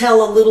people,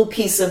 tell a little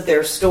piece of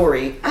their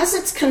story as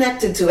it's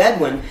connected to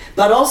Edwin,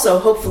 but also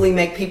hopefully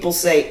make people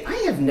say, I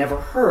have never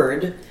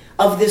heard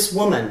of this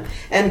woman,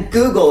 and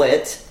Google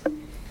it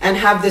and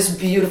have this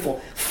beautiful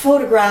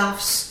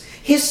photographs,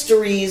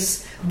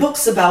 histories,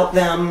 books about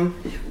them,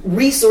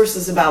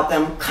 resources about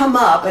them come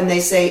up, and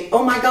they say,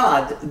 oh my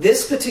God,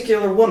 this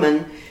particular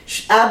woman,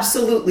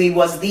 absolutely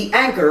was the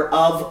anchor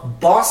of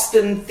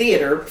Boston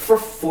theater for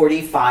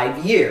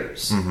 45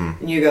 years.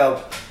 And you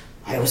go,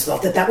 I always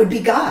thought that would be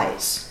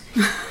guys.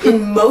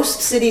 In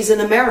most cities in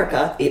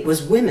America, it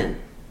was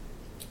women.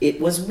 It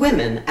was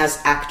women as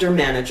actor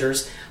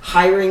managers,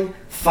 hiring,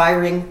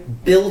 firing,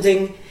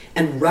 building,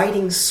 and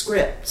writing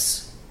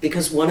scripts.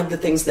 Because one of the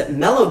things that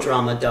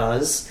melodrama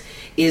does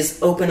is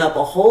open up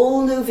a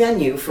whole new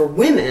venue for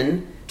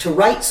women to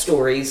write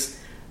stories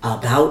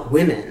about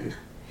women.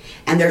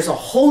 And there's a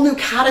whole new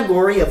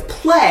category of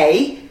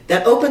play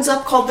that opens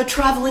up called the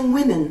traveling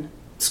women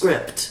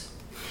script,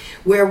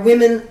 where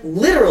women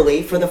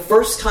literally, for the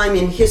first time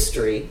in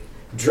history,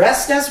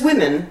 dressed as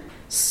women,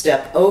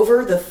 step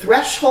over the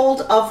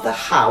threshold of the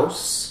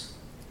house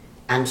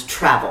and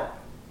travel.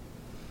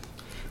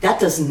 That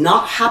does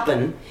not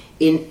happen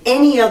in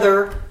any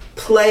other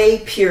play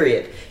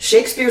period.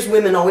 Shakespeare's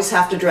women always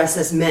have to dress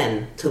as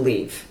men to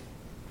leave.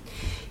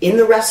 In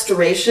the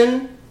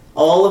Restoration,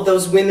 all of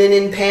those women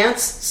in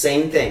pants,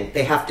 same thing.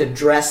 They have to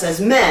dress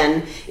as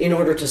men in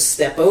order to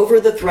step over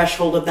the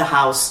threshold of the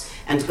house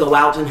and go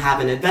out and have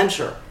an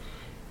adventure.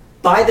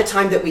 By the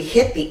time that we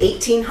hit the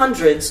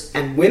 1800s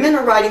and women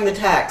are writing the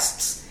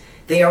texts,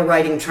 they are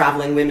writing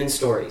traveling women's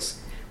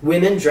stories.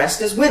 Women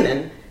dressed as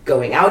women,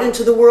 going out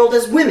into the world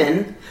as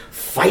women,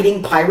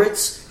 fighting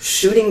pirates,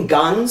 shooting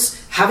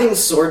guns, having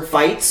sword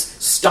fights,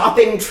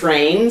 stopping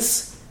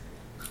trains,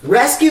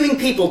 rescuing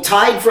people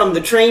tied from the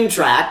train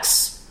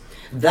tracks.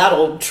 That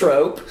old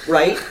trope,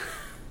 right?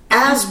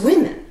 As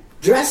women,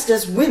 dressed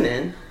as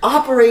women,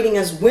 operating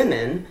as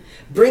women,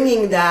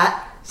 bringing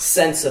that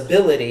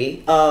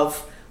sensibility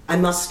of, I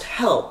must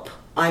help,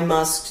 I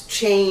must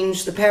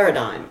change the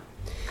paradigm,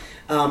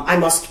 I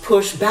must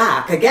push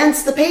back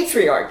against the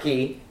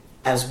patriarchy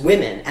as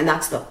women. And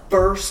that's the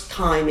first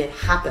time it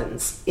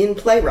happens in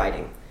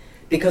playwriting.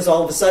 Because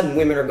all of a sudden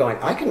women are going,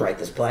 I can write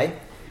this play.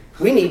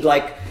 We need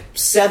like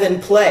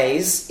 7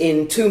 plays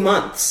in 2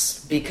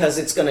 months because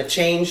it's going to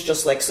change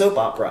just like soap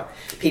opera.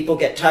 People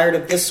get tired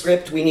of this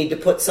script. We need to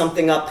put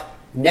something up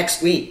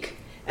next week.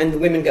 And the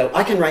women go,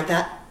 I can write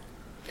that.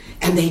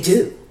 And they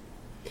do.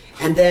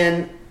 And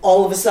then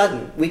all of a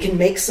sudden we can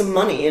make some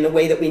money in a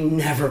way that we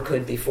never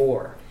could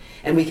before.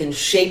 And we can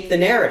shape the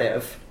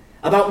narrative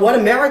about what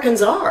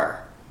Americans are.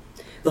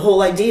 The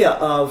whole idea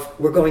of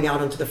we're going out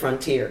onto the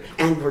frontier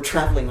and we're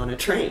traveling on a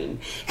train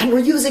and we're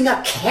using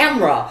a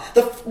camera.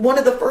 One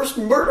of the first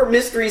murder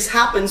mysteries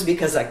happens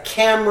because a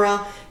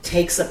camera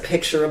takes a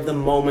picture of the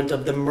moment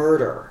of the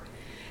murder.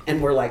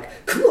 And we're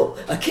like, cool,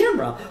 a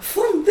camera,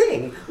 fun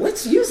thing.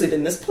 Let's use it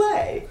in this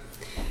play.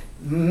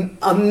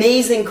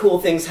 Amazing cool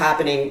things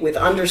happening with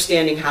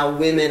understanding how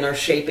women are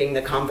shaping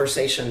the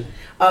conversation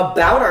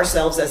about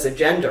ourselves as a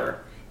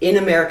gender in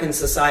American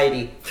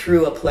society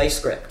through a play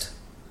script.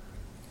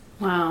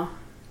 Wow.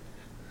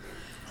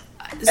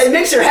 It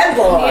makes your head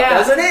blow up,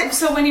 doesn't it?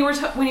 So when you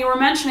were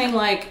mentioning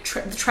like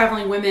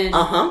traveling women,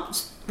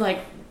 like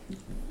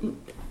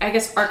I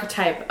guess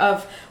archetype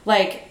of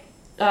like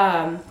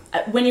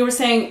when you were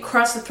saying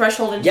cross the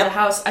threshold into the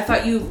house, I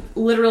thought you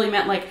literally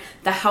meant like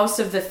the house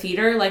of the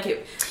theater, like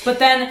it. But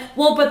then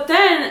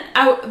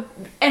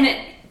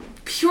it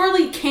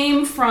purely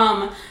came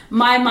from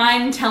my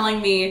mind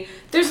telling me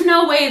there's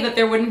no way that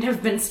there wouldn't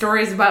have been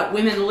stories about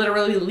women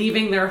literally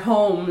leaving their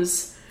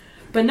homes.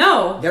 But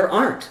no. There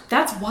aren't.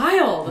 That's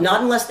wild.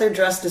 Not unless they're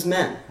dressed as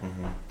men.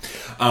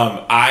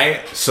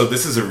 So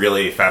this is a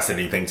really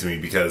fascinating thing to me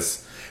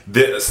because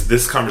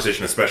this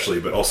conversation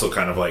especially, but also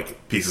kind of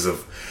like pieces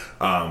of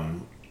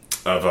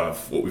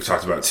what we've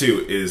talked about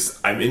too, is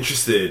I'm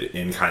interested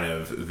in kind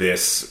of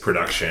this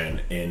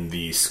production in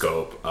the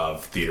scope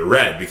of Theater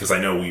Red, because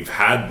I know we've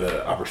had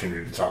the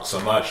opportunity to talk so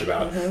much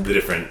about the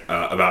different,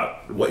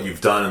 about what you've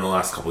done in the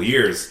last couple of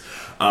years.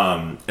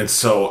 And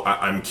so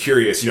I'm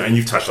curious, and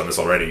you've touched on this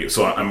already,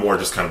 so I'm more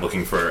just kind of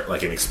looking for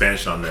like an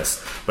expansion on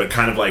this, but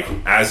kind of like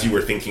as you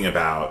were thinking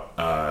about,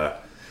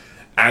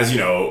 as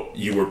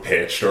you were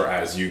pitched, or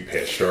as you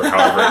pitched, or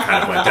however it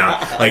kind of went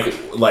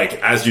down, like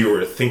as you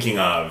were thinking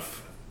of,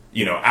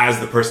 as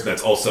the person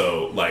that's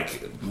also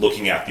like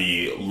looking at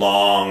the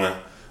long,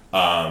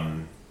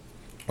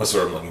 what's the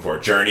word I'm looking for,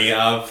 journey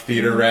of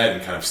Theater Red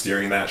and kind of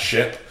steering that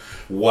ship,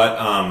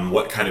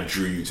 what kind of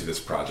drew you to this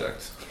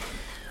project?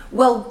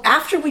 Well,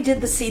 after we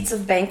did the Seeds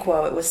of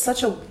Banquo, it was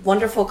such a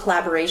wonderful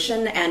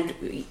collaboration, and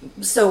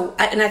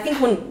I think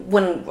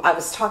when I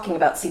was talking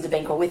about Seeds of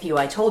Banquo with you,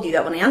 I told you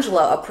that when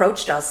Angela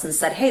approached us and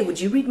said, hey,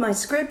 would you read my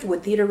script?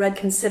 Would Theater Red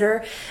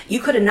consider? You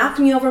could have knocked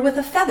me over with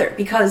a feather,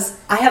 because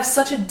I have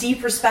such a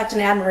deep respect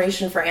and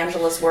admiration for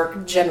Angela's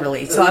work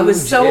generally, so I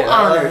was so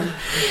honored.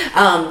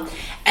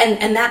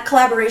 And that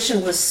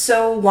collaboration was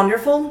so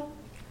wonderful,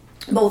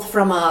 both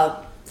from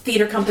a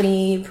theater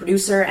company,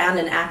 producer, and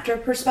an actor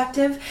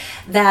perspective,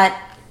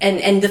 that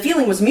and the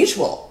feeling was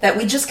mutual, that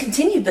we just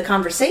continued the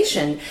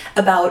conversation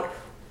about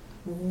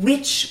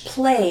which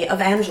play of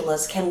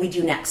Angela's can we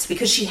do next,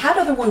 because she had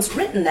other ones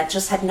written that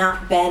just had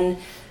not been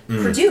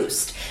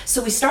produced.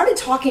 So we started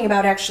talking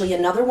about actually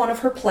another one of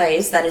her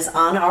plays that is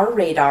on our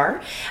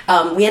radar.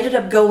 We ended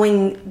up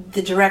going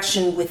the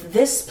direction with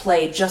this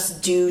play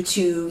just due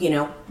to,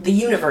 the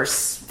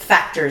universe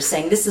factors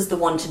saying this is the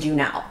one to do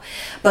now.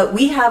 But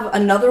we have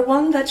another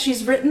one that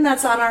she's written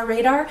that's on our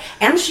radar,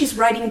 and she's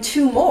writing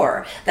 2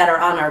 more that are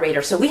on our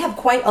radar. So we have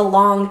quite a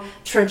long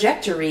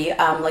trajectory.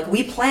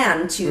 We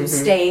plan to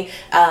stay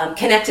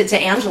connected to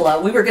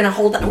Angela. We were going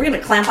to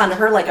clamp onto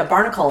her like a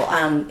barnacle,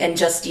 and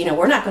just,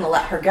 we're not going to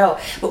let her go.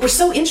 But we're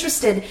so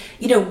interested,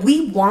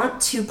 we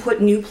want to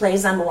put new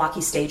plays on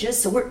Milwaukee stages,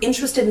 so we're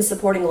interested in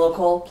supporting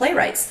local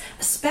playwrights,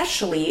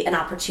 especially an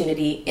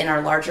opportunity in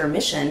our larger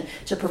mission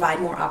to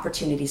provide more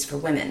opportunities for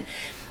women.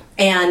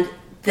 And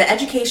the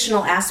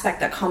educational aspect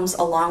that comes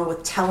along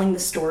with telling the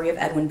story of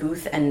Edwin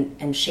Booth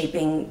and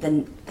shaping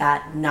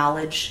that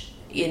knowledge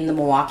in the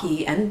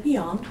Milwaukee and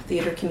beyond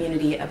theater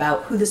community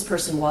about who this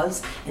person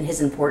was and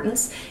his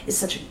importance is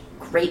such a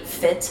great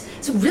fit.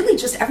 So really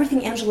just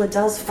everything Angela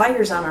does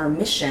fires on our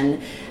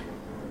mission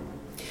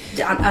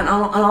on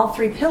all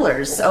 3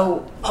 pillars.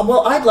 So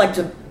well, I'd like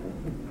to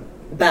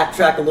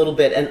backtrack a little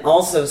bit and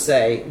also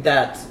say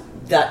that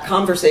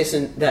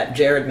conversation that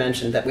Jared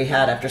mentioned that we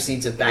had after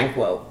Seeds of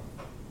Banquo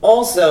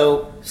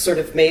also sort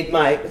of made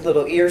my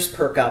little ears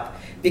perk up,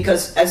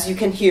 because as you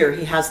can hear,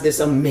 he has this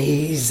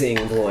amazing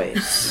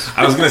voice.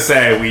 I was going to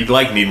say, we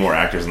need more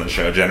actors on the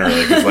show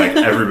generally, because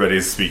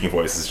everybody's speaking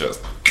voice is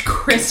just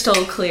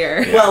crystal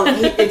clear. Yeah. Well,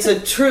 it's a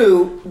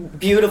true,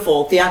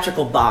 beautiful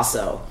theatrical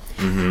basso,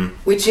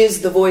 which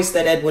is the voice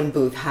that Edwin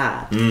Booth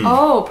had.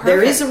 Oh, perfect.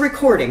 There is a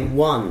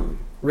one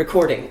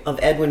recording of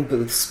Edwin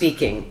Booth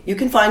speaking. You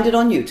can find it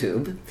on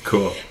YouTube.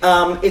 Cool.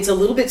 It's a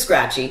little bit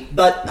scratchy,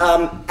 but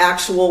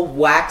actual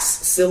wax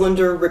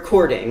cylinder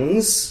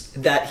recordings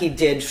that he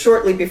did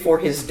shortly before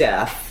his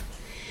death.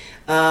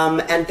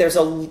 And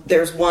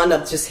there's one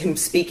of just him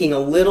speaking a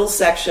little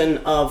section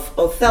of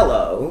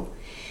Othello,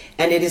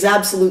 and it is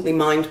absolutely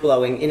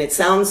mind-blowing, and it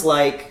sounds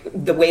like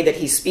the way that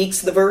he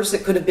speaks the verse,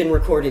 it could have been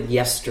recorded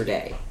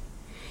yesterday.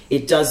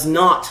 It does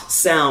not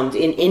sound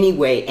in any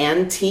way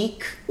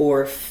antique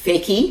or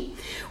fakey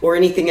or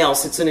anything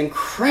else. It's an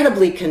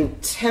incredibly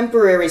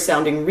contemporary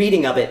sounding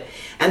reading of it.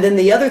 And then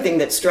the other thing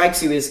that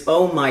strikes you is,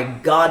 oh my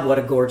God, what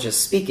a gorgeous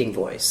speaking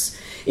voice.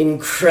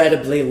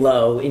 Incredibly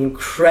low,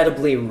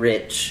 incredibly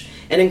rich,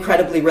 and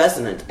incredibly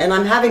resonant. And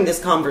I'm having this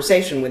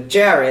conversation with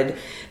Jared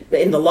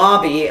in the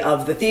lobby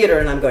of the theater,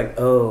 and I'm going,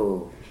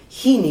 oh,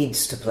 he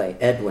needs to play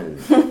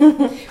Edwin.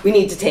 We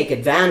need to take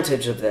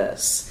advantage of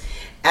this.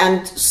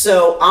 And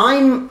so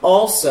I'm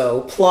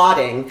also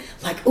plotting,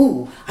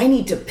 I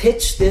need to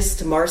pitch this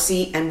to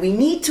Marcy, and we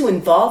need to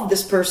involve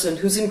this person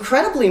who's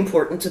incredibly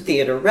important to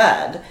Theater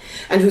Red,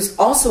 and who's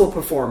also a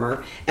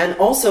performer, and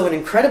also an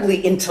incredibly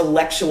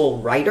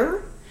intellectual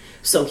writer.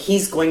 So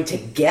he's going to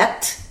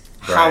get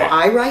how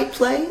I write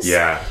plays.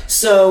 Yeah.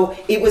 So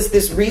it was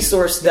this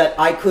resource that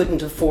I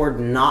couldn't afford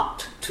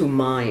not to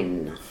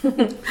mine.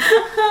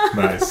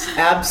 nice.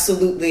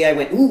 Absolutely, I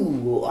went,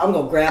 ooh, I'm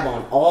going to grab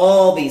on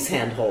all these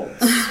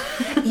handholds.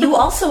 You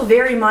also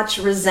very much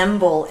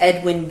resemble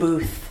Edwin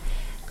Booth,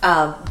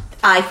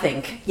 I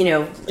think,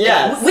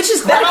 Yes. which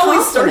is quite that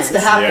always compliment. starts to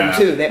happen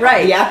too.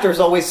 The actors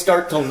always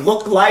start to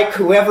look like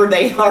whoever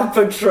they are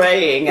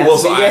portraying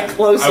as they get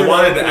closer. I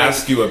wanted to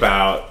ask you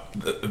about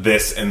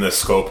this in the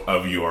scope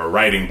of your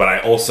writing, but I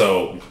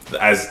also,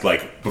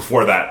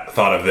 before that,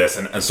 thought of this,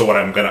 and so what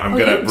I'm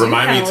gonna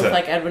remind me to look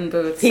like Edwin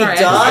Booth. He Sorry,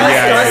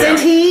 does,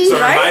 doesn't he? So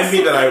remind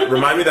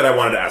me that I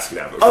wanted to ask you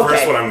that. But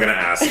first, what I'm gonna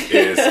ask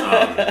is,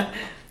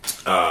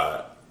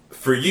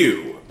 for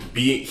you,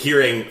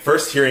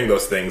 hearing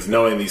those things,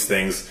 knowing these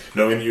things,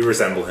 knowing that you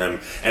resemble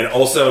him, and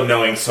also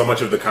knowing so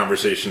much of the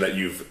conversation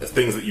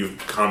things that you've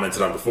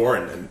commented on before,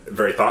 and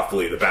very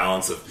thoughtfully, the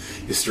balance of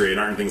history and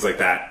art and things like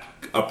that.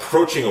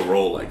 Approaching a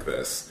role like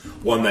this,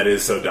 one that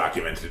is so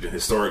documented and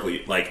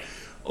historically, like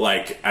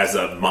as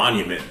a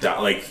monument,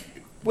 that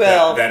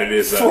it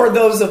is for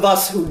those of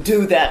us who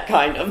do that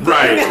kind of thing.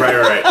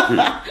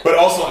 Right. But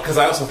also, because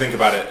I also think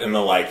about it in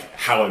the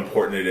how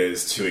important it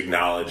is to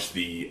acknowledge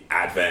the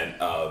advent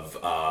of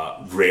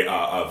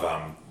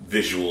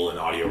visual and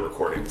audio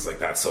recordings.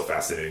 That's so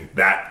fascinating.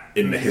 That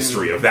in the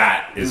history of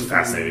that is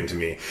fascinating to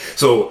me.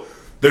 So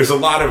there's a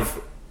lot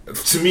of.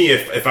 To me,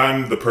 if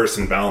I'm the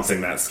person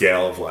balancing that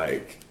scale of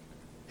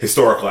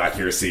historical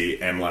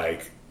accuracy and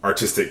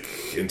artistic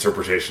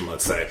interpretation,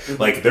 let's say,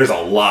 there's a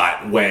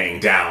lot weighing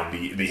down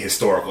the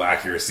historical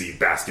accuracy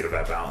basket of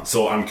that balance.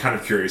 So I'm kind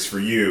of curious for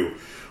you,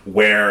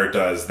 where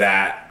does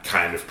that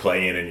kind of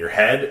play in your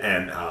head?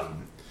 And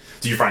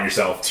do you find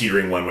yourself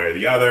teetering one way or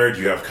the other?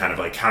 Do you have kind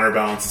of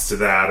counterbalances to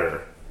that,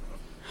 or?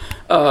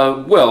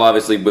 Well,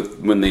 obviously,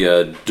 when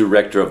the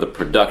director of the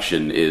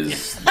production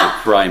is the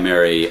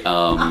primary,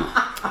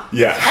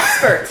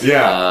 expert.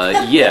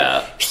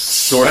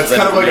 Source that's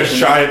kind of like a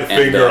giant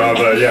finger of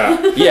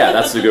yeah,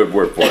 that's a good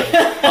word for it.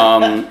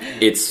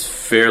 It's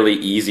fairly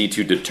easy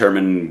to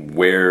determine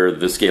where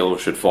the scale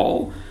should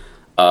fall,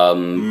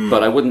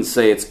 but I wouldn't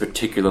say it's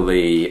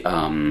particularly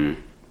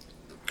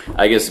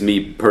I guess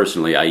me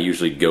personally, I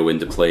usually go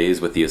into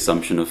plays with the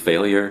assumption of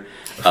failure.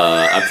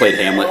 I played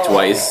Hamlet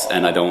twice,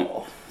 and I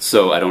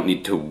don't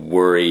need to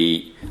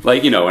worry.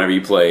 Like, whenever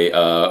you play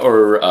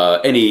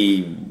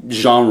any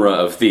genre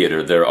of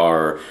theater, there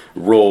are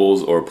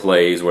roles or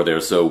plays where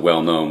they're so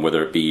well known,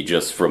 whether it be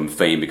just from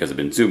fame because it's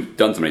been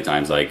done so many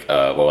times, like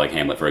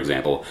Hamlet, for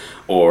example,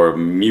 or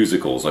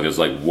musicals. Like there's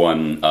like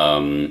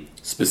one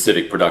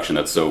specific production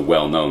that's so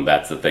well known,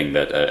 that's the thing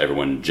that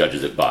everyone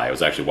judges it by. I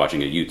was actually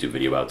watching a YouTube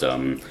video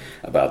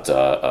about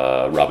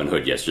Robin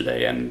Hood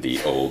yesterday and the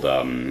old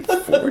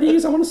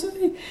 40s, I want to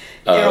say.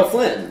 Errol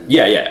Flynn.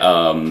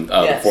 Yeah.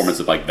 Performance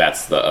of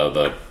that's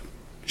the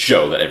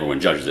show that everyone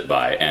judges it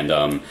by,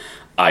 and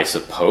I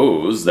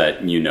suppose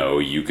that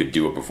you could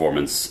do a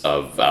performance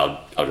of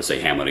I'll just say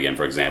Hamlet again,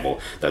 for example,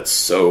 that's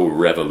so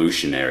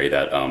revolutionary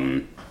that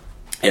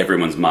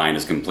everyone's mind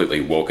is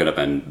completely woken up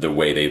and the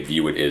way they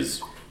view it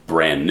is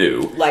brand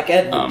new. Like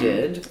Edwin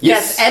did.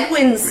 Yes,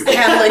 Edwin's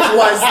Hamlet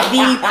was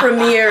the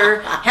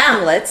premier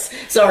Hamlet.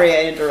 Sorry,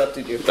 I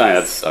interrupted you.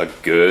 That's a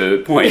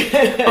good point.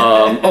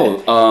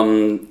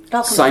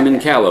 Simon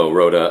Callow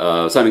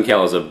wrote Simon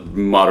Callow is a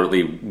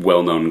moderately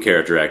well-known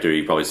character actor.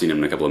 You've probably seen him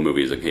in a couple of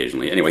movies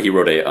occasionally. Anyway, he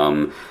wrote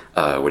a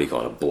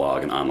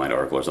blog, an online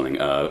article or something,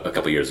 a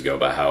couple of years ago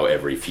about how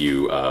every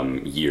few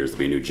years there'll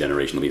be a new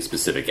generation, there'll be a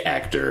specific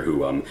actor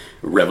who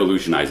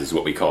revolutionizes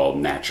what we call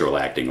natural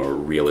acting or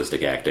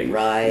realistic acting.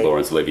 Right.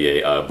 Laurence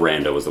Olivier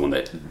Brando was the one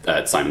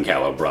that Simon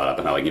Callow brought up,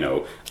 and how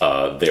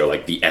they're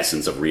like the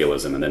essence of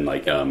realism. And then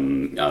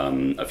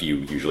a few,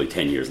 usually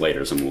 10 years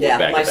later, someone will look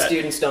back at that. My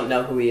students don't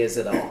know who he is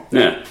at all.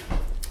 Yeah.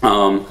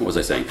 What was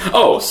I saying?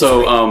 Oh,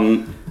 so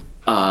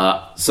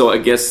I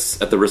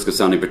guess at the risk of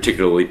sounding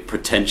particularly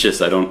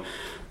pretentious, I don't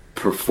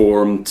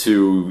perform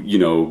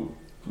to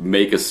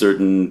make a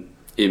certain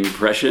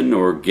impression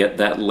or get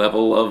that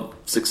level of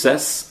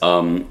success.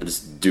 I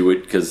just do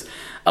it because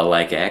I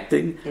like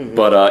acting. Mm-hmm.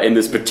 But in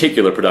this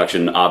particular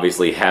production,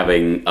 obviously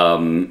having,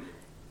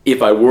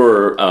 if I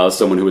were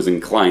someone who was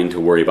inclined to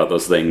worry about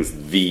those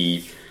things,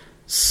 the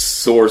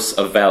source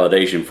of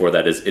validation for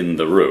that is in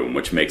the room,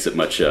 which makes it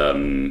much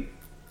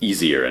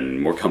easier and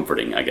more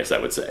comforting, I guess I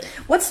would say.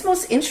 What's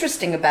most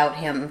interesting about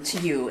him to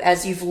you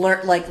as you've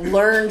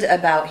learned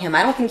about him?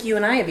 I don't think you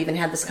and I have even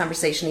had this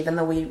conversation, even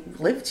though we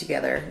live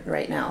together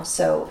right now.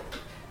 So,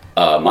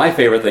 my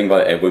favorite thing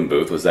about Edwin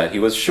Booth was that he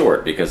was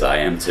short, because I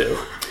am too.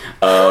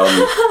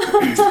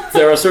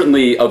 There are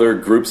certainly other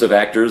groups of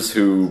actors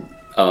who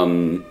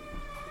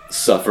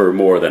suffer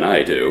more than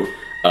I do.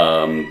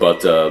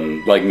 But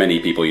like many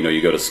people,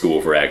 you go to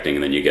school for acting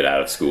and then you get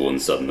out of school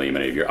and suddenly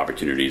many of your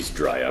opportunities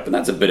dry up. And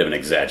that's a bit of an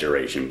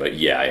exaggeration, but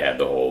yeah, I had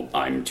the whole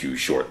I'm too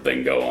short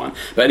thing go on.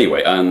 But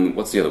anyway,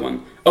 what's the other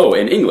one? Oh,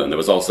 in England, there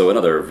was also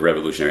another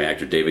revolutionary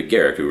actor, David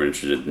Garrick, who were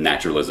interested in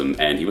naturalism,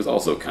 and he was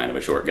also kind of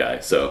a short guy,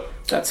 so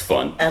that's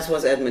fun. As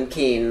was Edmund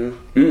Kean.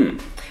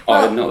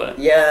 I didn't know that.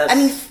 Yes. I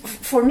mean,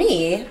 for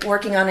me,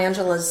 working on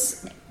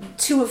Angela's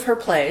two of her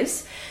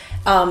plays,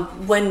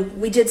 when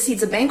we did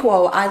Seeds of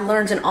Banquo, I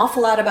learned an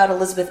awful lot about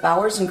Elizabeth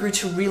Bowers and grew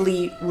to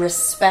really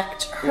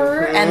respect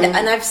her. Mm-hmm.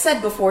 And I've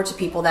said before to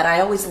people that I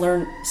always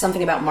learn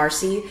something about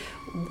Marcy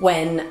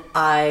when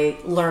I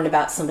learn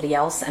about somebody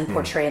else and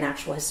portray an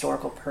actual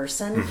historical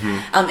person.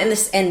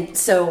 Mm-hmm.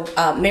 So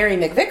Mary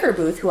McVicker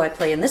Booth, who I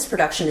play in this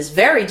production, is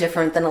very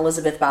different than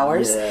Elizabeth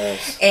Bowers.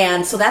 Yes.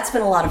 And so that's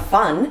been a lot of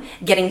fun,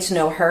 getting to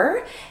know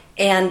her.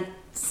 And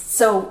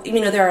so,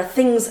 there are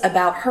things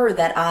about her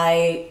that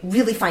I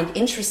really find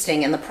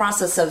interesting in the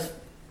process of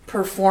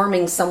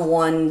performing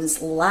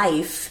someone's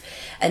life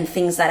and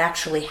things that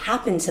actually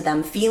happened to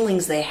them,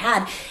 feelings they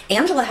had.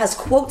 Angela has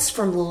quotes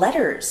from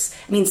letters.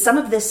 Some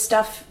of this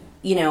stuff,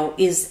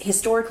 is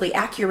historically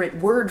accurate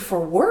word for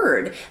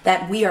word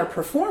that we are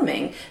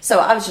performing. So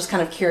I was just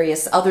kind of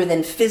curious, other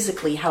than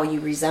physically how you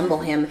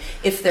resemble him,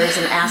 if there's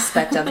an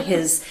aspect of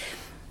his...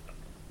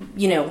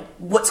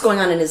 what's going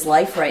on in his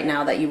life right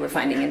now that you were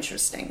finding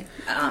interesting?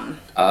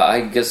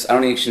 I guess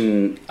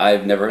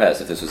I've never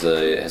asked if this was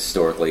a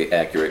historically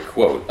accurate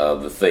quote.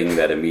 The thing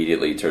that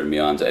immediately turned me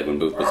on to Edwin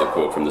Booth was a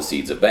quote from the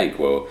Seeds of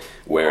Banquo,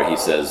 where he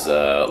says,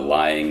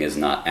 lying is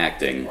not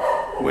acting,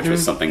 which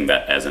was something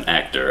that as an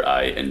actor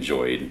I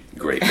enjoyed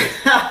greatly.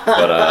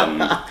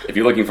 But if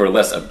you're looking for a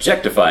less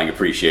objectifying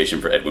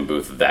appreciation for Edwin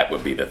Booth, that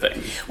would be the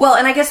thing. Well,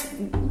 and I guess,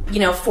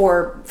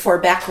 for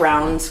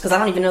background, because I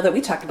don't even know that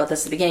we talked about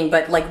this at the beginning,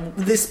 but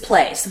this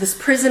place, this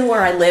prison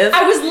where I live,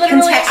 I was like,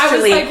 what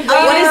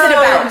is it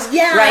about?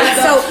 Yeah, right.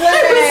 So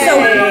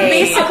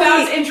basically,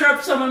 about to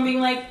interrupt someone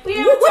being like, we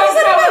haven't talked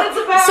about what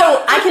it's about.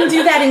 So I can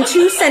do that in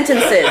 2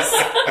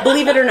 sentences,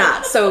 believe it or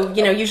not. So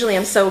usually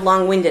I'm so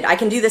long-winded. I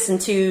can do this in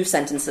 2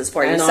 sentences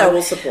for you. And so I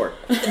will support.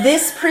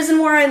 This prison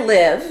where I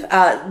live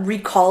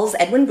recalls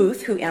Edwin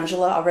Booth, who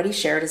Angela already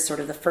shared as sort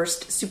of the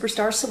first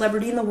superstar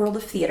celebrity in the world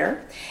of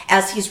theater,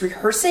 as he's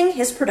rehearsing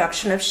his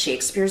production of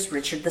Shakespeare's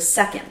Richard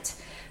II.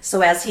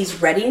 So as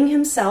he's readying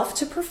himself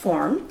to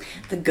perform,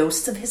 the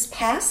ghosts of his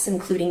past,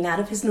 including that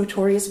of his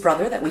notorious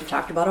brother that we've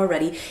talked about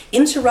already,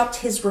 interrupt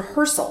his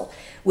rehearsal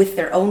with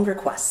their own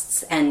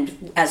requests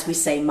and, as we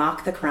say,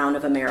 mock the crown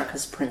of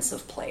America's Prince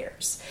of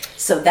Players.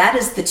 So that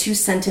is the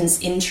two-sentence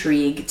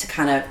intrigue to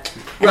kind of...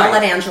 And I'll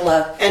let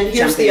Angela And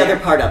here's the other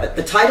part of it.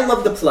 The title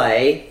of the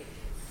play,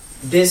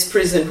 This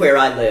Prison Where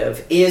I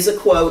Live, is a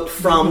quote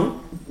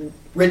from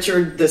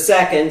Richard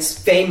II's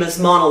famous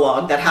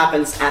monologue that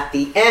happens at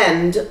the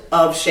end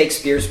of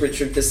Shakespeare's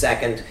Richard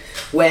II,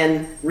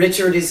 when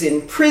Richard is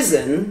in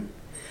prison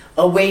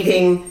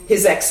awaiting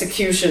his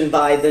execution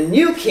by the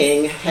new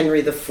king, Henry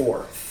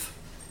IV.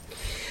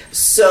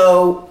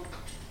 So,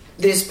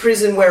 this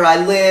prison where I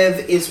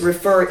live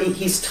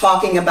he's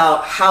talking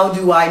about how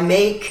do I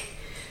make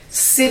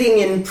sitting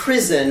in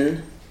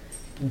prison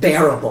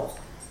bearable.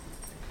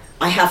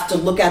 I have to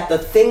look at the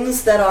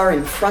things that are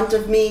in front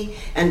of me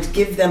and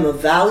give them a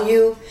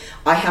value.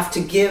 I have to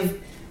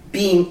give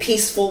being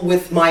peaceful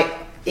with my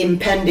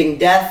impending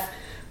death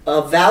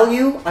a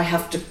value. I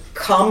have to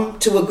come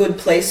to a good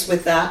place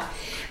with that.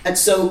 And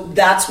so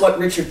that's what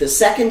Richard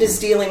II is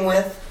dealing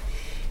with.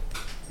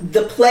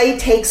 The play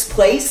takes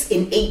place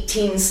in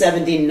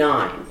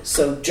 1879.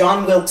 So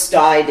John Wilkes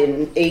died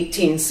in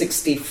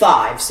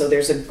 1865, so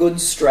there's a good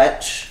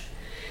stretch.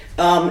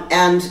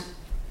 And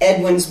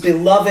Edwin's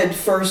beloved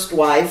first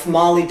wife,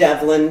 Molly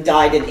Devlin,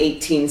 died in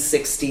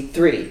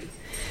 1863.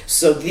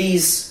 So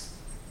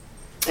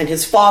and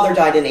his father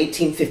died in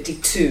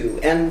 1852.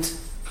 And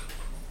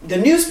the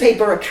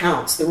newspaper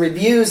accounts, the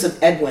reviews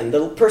of Edwin,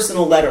 the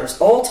personal letters,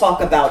 all talk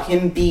about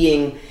him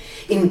being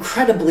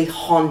incredibly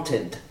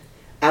haunted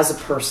as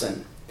a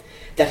person.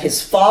 That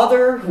his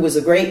father, who was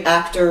a great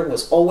actor,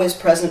 was always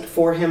present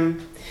for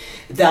him.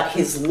 That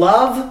his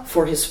love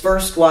for his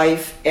first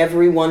wife,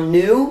 everyone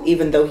knew,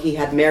 even though he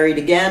had married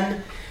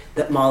again,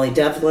 that Molly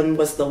Devlin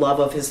was the love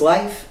of his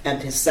life,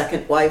 and his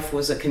second wife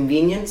was a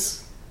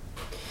convenience.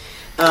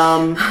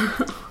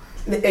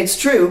 It's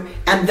true.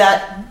 And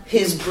that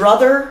his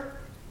brother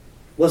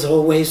was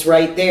always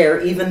right there,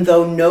 even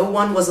though no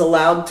one was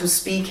allowed to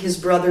speak his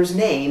brother's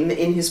name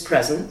in his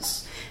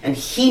presence, and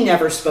he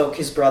never spoke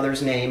his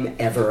brother's name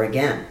ever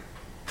again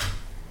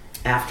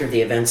after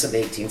the events of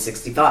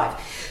 1865.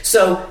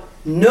 So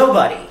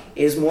nobody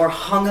is more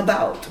hung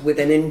about with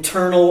an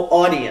internal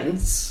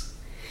audience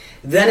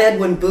than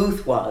Edwin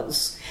Booth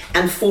was.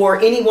 And for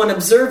anyone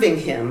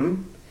observing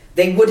him,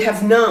 they would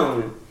have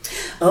known,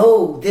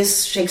 oh,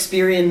 this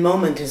Shakespearean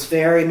moment is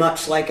very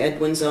much like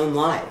Edwin's own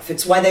life.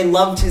 It's why they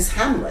loved his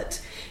Hamlet.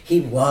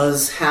 He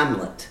was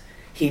Hamlet.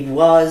 He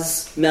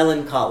was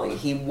melancholy.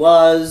 He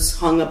was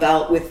hung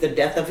about with the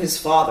death of his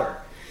father.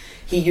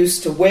 He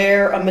used to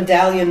wear a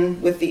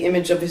medallion with the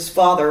image of his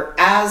father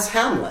as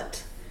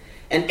Hamlet.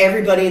 And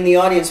everybody in the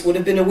audience would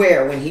have been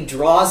aware when he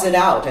draws it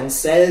out and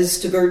says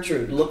to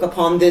Gertrude, look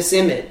upon this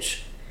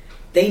image.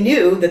 They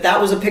knew that that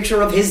was a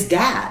picture of his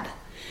dad.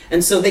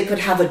 And so they could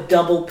have a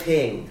double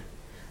ping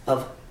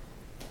of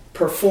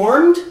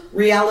performed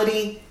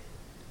reality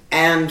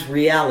and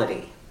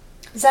reality.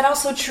 Is that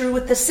also true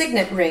with the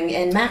signet ring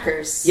in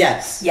Macker's?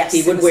 Yes. Yes.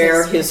 He would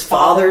wear his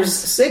father's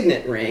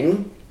signet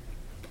ring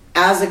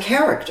as a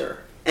character.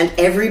 And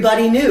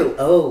everybody knew,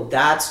 oh,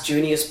 that's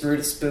Junius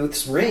Brutus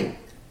Booth's ring.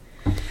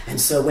 And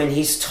so when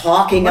he's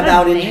talking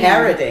about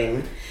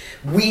inheriting,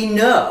 we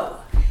know.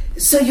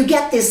 So you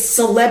get this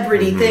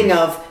celebrity thing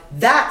of,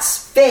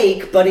 that's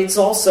fake, but it's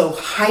also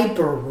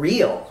hyper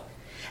real.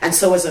 And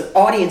so as an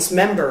audience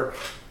member,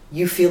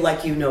 you feel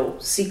like you know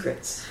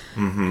secrets.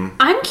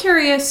 I'm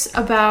curious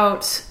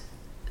about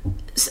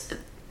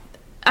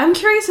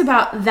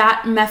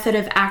that method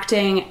of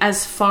acting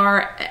as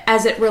far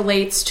as it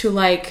relates to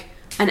like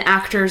an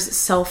actor's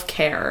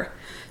self-care.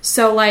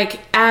 So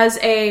like as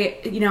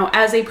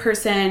a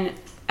person,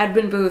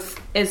 Edwin Booth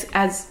is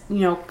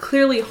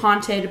clearly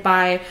haunted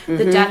by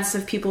the deaths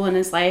of people in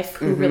his life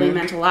who really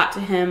meant a lot to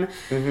him.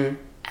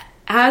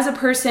 As a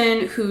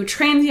person who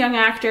trains young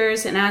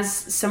actors and as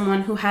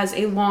someone who has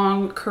a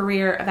long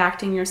career of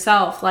acting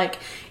yourself, like,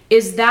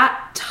 is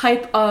that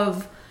type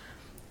of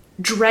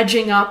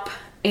dredging up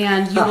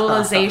and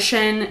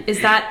utilization,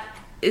 is that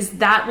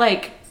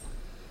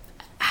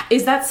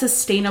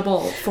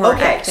sustainable for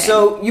acting?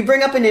 So you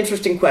bring up an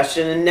interesting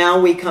question, and now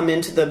we come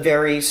into the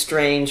very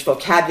strange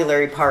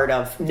vocabulary part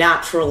of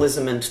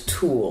naturalism and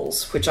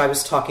tools, which I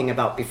was talking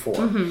about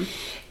before.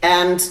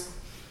 And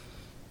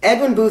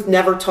Edwin Booth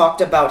never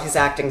talked about his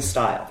acting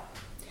style.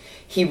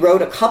 He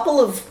wrote a couple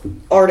of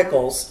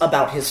articles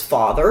about his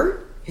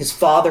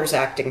father's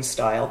acting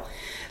style,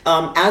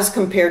 as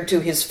compared to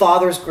his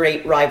father's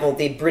great rival,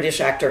 the British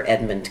actor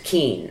Edmund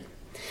Kean.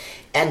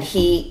 And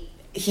he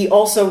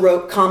also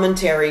wrote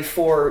commentary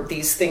for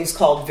these things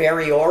called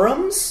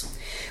variorums,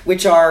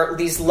 which are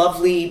these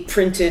lovely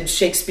printed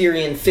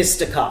Shakespearean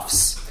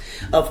fisticuffs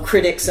of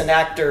critics and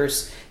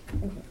actors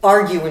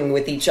arguing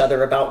with each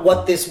other about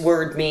what this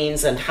word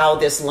means and how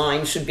this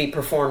line should be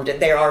performed.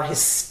 They are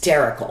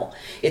hysterical.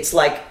 It's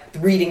like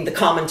reading the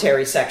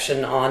commentary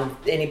section on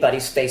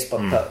anybody's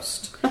Facebook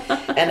post.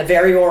 And a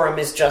variorum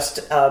is just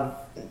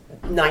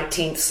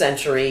 19th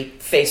century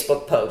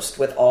Facebook post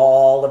with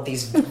all of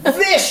these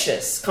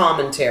vicious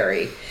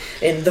commentary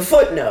in the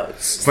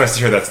footnotes. It's nice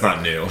to hear that's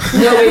not new.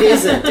 No, it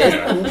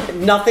isn't.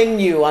 Nothing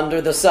new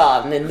under the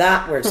sun in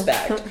that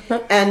respect.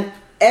 And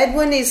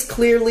Edwin is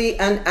clearly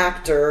an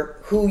actor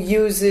who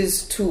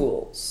uses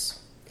tools.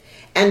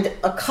 And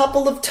a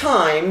couple of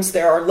times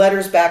there are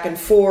letters back and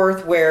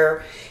forth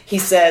where he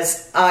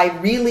says, I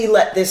really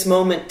let this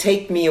moment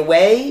take me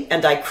away,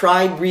 and I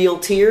cried real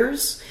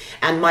tears.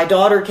 And my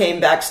daughter came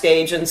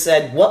backstage and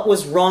said, what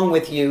was wrong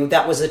with you?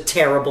 That was a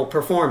terrible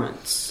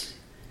performance.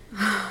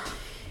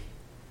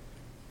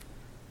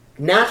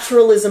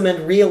 Naturalism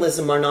and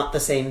realism are not the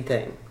same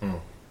thing.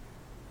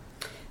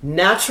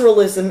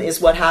 Naturalism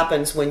is what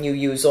happens when you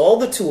use all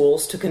the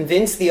tools to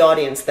convince the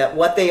audience that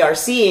what they are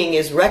seeing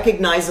is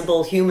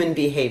recognizable human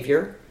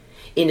behavior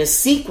in a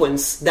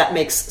sequence that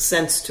makes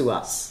sense to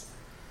us.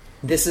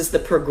 This is the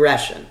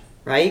progression,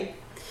 right?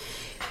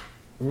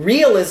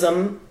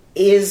 Realism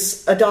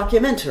is a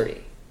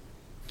documentary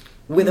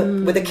with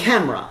a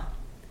camera,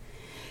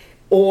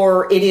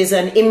 or it is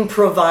an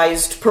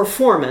improvised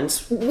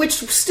performance which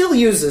still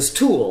uses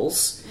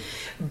tools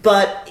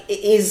but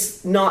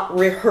is not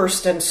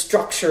rehearsed and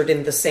structured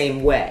in the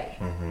same way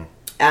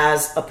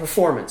as a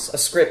performance, a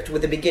script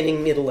with a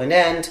beginning, middle, and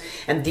end,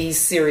 and these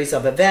series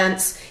of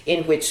events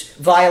in which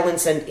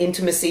violence and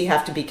intimacy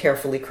have to be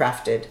carefully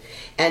crafted.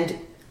 And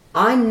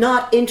I'm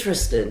not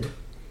interested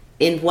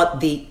in what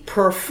the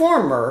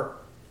performer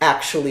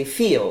actually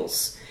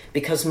feels,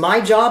 because my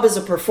job as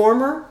a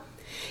performer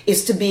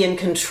is to be in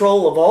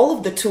control of all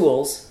of the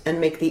tools and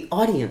make the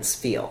audience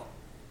feel.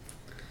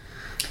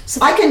 So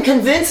I can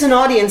convince an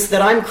audience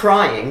that I'm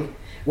crying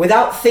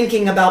without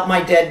thinking about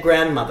my dead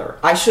grandmother.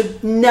 I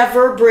should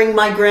never bring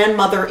my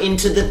grandmother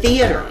into the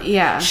theater.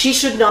 Yeah. She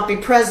should not be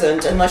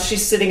present unless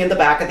she's sitting in the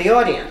back of the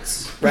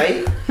audience,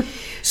 right?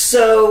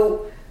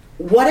 So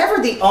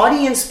whatever the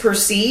audience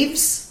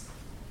perceives,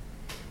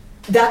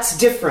 that's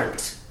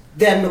different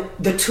than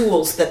the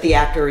tools that the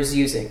actor is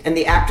using. And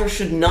the actor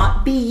should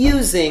not be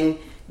using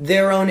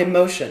their own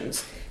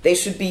emotions. They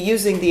should be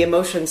using the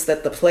emotions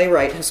that the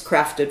playwright has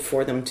crafted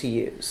for them to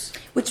use.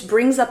 Which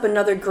brings up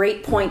another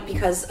great point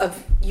because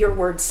of your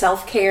word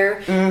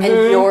self-care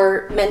and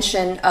your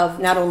mention of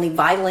not only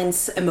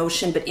violence,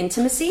 emotion, but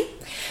intimacy.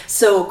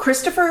 So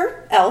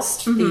Christopher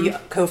Elst, the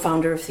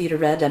co-founder of Theater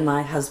Red and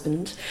my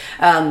husband,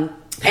 and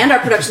our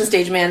production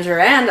stage manager,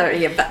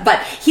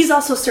 but he's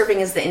also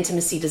serving as the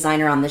intimacy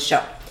designer on this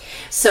show.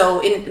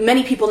 So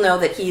many people know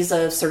that he's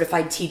a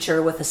certified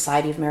teacher with the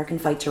Society of American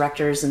Fight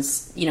Directors, and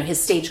his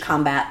stage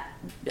combat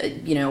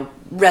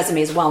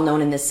resume is well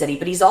known in this city.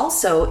 But he's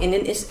also an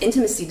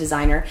intimacy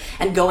designer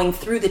and going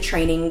through the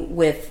training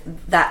with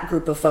that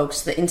group of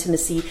folks, the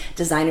Intimacy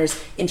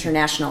Designers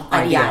International,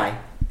 IDI.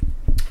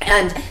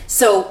 And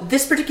so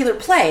this particular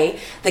play,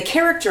 the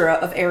character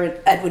of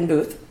Edwin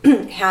Booth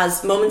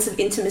has moments of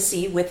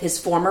intimacy with his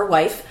former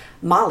wife,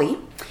 Molly,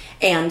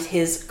 and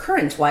his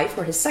current wife,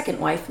 or his second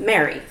wife,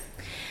 Mary.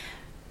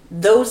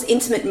 Those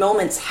intimate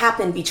moments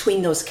happen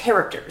between those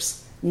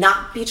characters,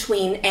 not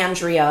between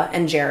Andrea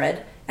and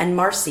Jared and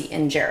Marcy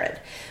and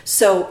Jared.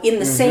 So in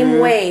the same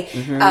way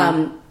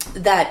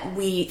that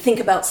we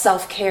think about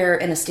self-care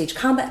in a stage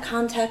combat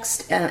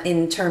context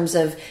in terms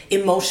of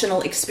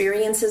emotional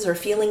experiences or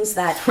feelings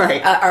that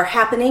are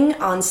happening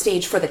on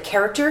stage for the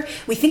character,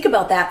 we think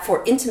about that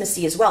for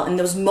intimacy as well. And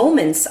those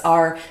moments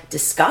are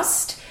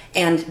discussed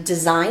and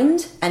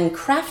designed and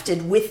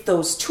crafted with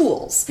those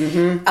tools.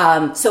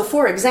 So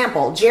for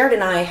example, Jared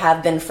and I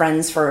have been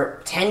friends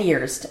for 10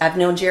 years. I've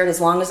known Jared as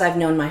long as I've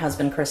known my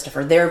husband,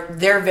 Christopher.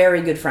 They're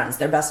very good friends.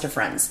 They're best of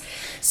friends.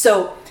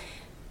 So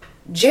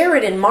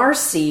Jared and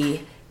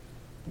Marcy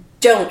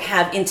don't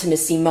have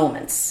intimacy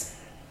moments.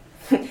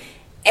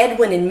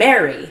 Edwin and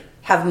Mary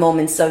have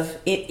moments of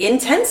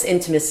intense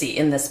intimacy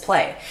in this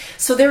play.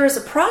 So there is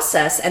a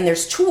process and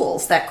there's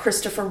tools that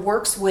Christopher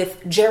works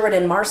with Jared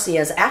and Marcy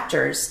as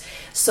actors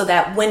so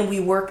that when we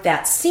work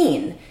that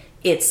scene,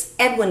 it's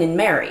Edwin and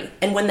Mary.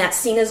 And when that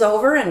scene is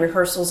over and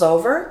rehearsal's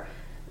over,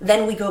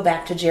 then we go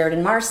back to Jared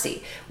and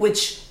Marcy,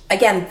 which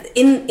again,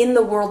 in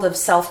the world of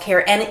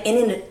self-care and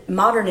in a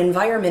modern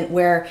environment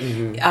where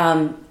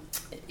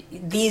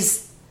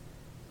these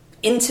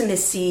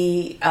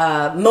intimacy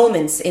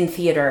moments in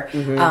theater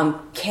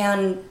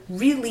can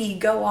really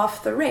go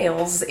off the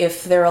rails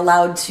if they're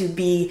allowed to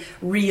be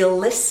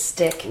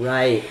realistic.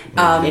 Right.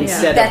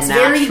 Instead that's of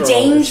very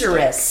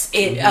dangerous.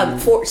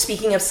 For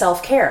speaking of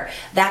self-care,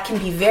 that can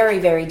be very,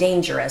 very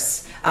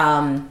dangerous.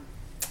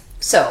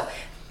 So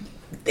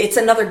it's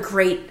another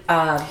great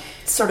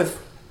sort of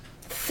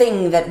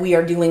thing that we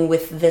are doing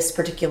with this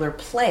particular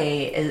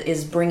play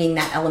is bringing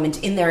that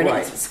element in there, and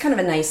it's kind of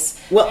a nice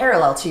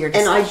parallel to your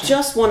discussion. And I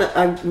just want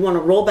to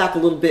roll back a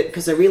little bit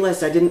because I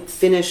realized I didn't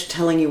finish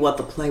telling you what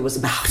the play was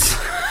about.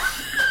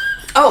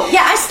 Oh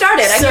yeah, I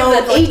started. So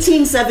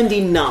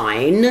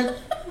 1879,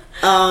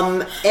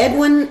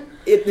 Edwin,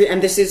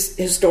 and this is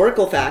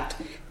historical fact.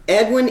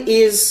 Edwin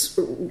is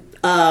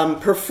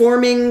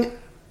performing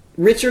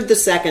Richard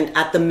II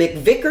at the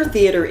McVicker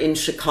Theater in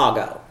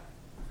Chicago.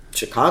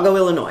 Chicago,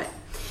 Illinois.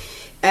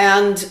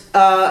 And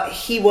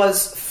he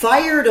was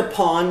fired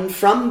upon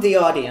from the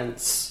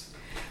audience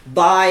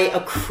by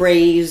a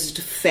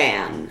crazed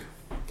fan.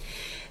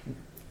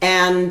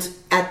 And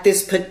at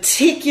this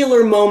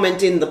particular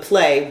moment in the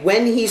play,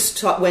 when he's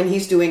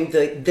doing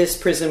the This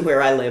Prison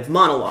Where I Live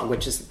monologue,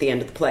 which is at the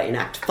end of the play in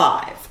Act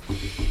 5,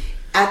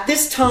 at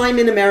this time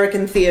in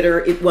American theater,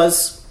 it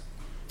was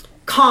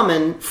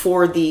common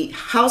for the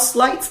house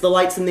lights, the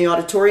lights in the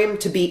auditorium,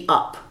 to be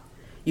up.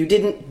 You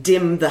didn't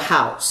dim the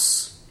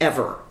house,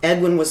 ever.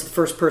 Edwin was the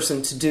first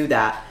person to do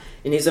that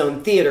in his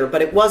own theater,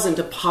 but it wasn't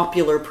a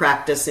popular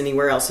practice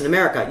anywhere else in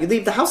America. You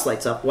leave the house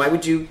lights up. Why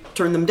would you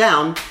turn them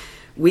down?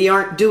 We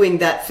aren't doing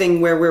that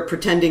thing where we're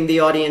pretending the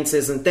audience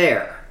isn't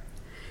there.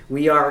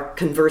 We are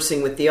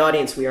conversing with the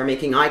audience. We are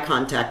making eye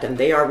contact, and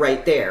they are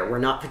right there. We're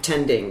not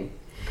pretending.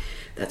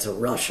 That's a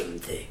Russian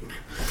thing.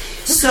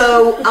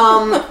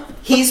 So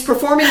he's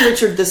performing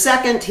Richard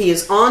II. He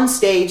is on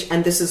stage,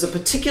 and this is a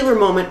particular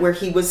moment where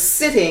he was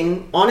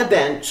sitting on a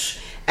bench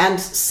and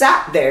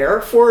sat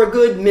there for a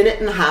good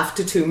 1.5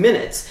 to 2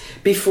 minutes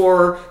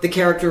before the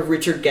character of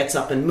Richard gets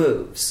up and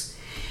moves.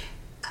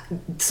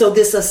 So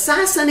this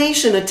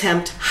assassination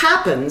attempt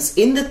happens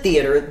in the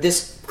theater.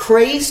 This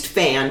crazed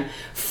fan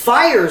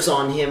fires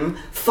on him,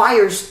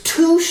 fires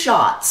 2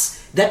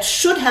 shots that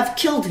should have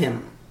killed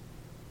him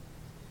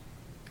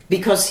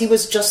because he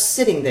was just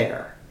sitting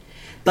there.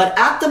 But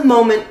at the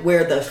moment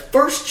where the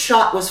first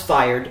shot was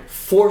fired,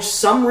 for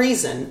some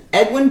reason,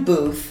 Edwin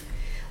Booth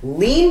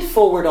leaned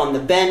forward on the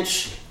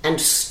bench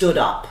and stood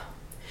up.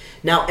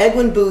 Now,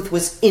 Edwin Booth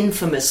was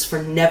infamous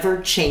for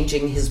never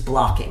changing his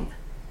blocking,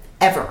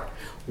 ever.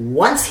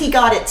 Once he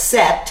got it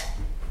set,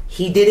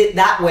 he did it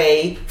that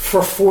way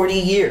for 40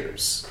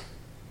 years.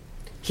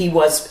 He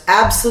was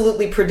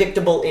absolutely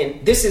predictable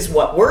in, this is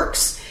what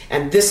works,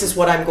 and this is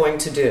what I'm going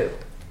to do.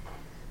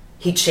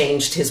 He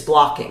changed his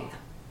blocking.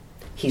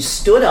 He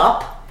stood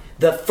up,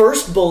 the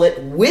first bullet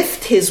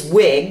whiffed his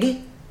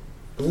wig,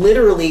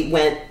 literally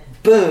went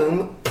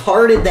boom,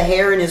 parted the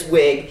hair in his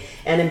wig,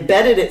 and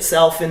embedded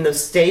itself in the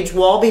stage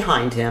wall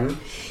behind him.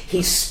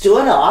 He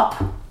stood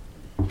up,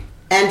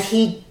 and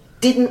he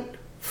didn't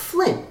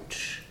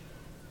flinch.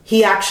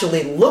 He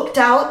actually looked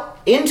out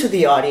into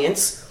the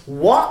audience,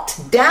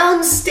 walked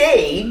down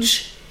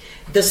stage.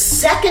 The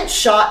second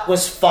shot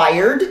was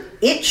fired.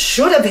 It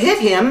should have hit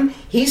him.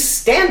 He's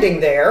standing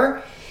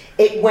there.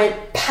 It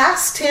went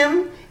past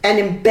him and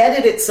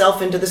embedded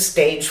itself into the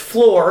stage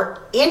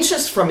floor,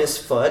 inches from his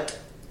foot.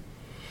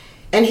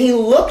 And he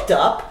looked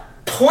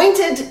up,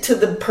 pointed to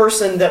the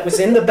person that was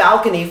in the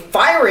balcony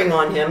firing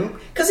on him,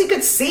 because he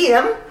could see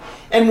him,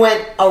 and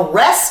went,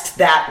 "Arrest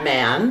that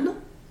man."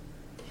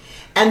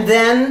 And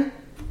then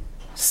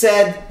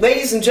said,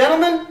 "Ladies and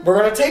gentlemen, we're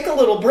going to take a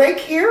little break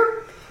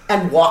here,"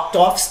 and walked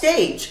off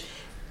stage.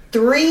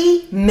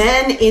 3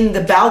 men in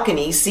the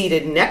balcony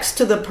seated next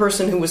to the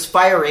person who was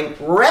firing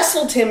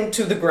wrestled him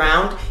to the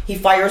ground. He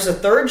fires a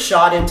 3rd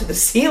shot into the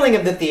ceiling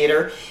of the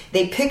theater.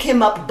 They pick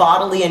him up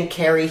bodily and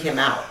carry him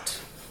out.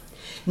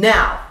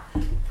 Now,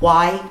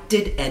 why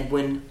did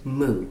Edwin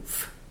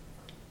move?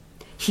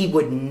 He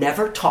would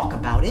never talk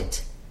about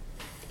it.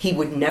 He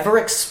would never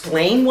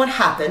explain what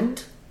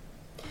happened.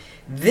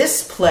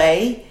 This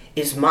play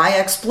is my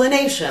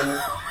explanation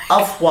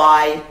of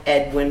why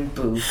Edwin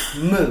Booth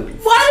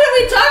moved. Why didn't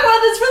we talk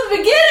about this from the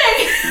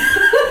beginning?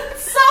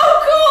 So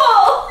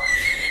cool!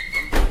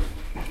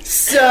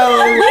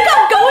 So we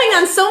got going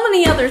on so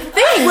many other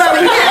things.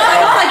 Well,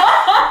 yeah.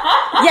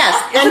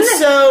 Yes, and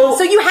so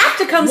you have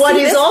to come what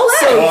see is this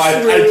also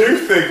play. I do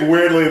think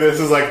weirdly this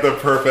is like the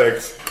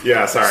perfect.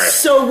 Yeah, sorry.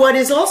 So what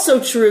is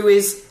also true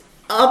is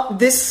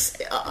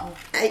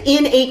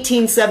in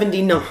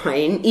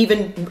 1879,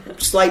 even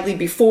slightly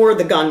before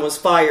the gun was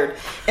fired,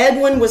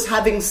 Edwin was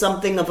having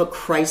something of a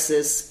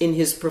crisis in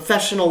his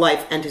professional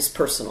life and his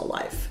personal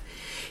life.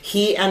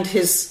 He and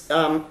his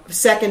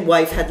second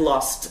wife had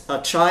lost a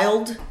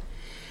child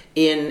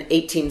in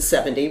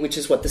 1870, which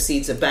is what The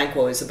Seeds of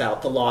Banquo is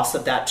about, the loss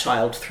of that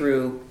child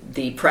through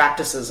the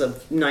practices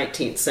of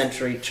 19th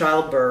century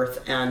childbirth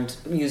and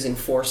using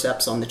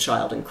forceps on the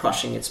child and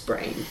crushing its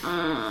brain.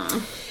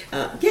 Fun.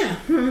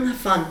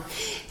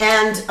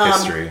 And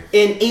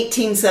in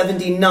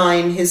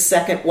 1879, his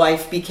second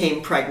wife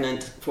became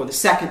pregnant for the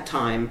second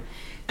time,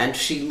 and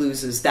she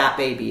loses that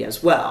baby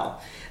as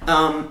well.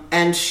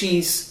 And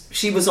she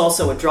was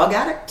also a drug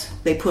addict.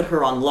 They put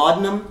her on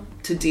laudanum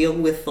to deal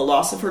with the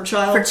loss of her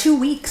child. For 2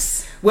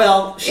 weeks.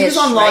 Well, she was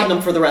on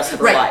laudanum for the rest of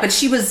her life. Right, but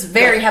she was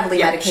very heavily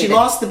medicated. She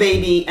lost the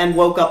baby and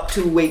woke up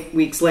 2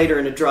 weeks later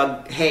in a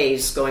drug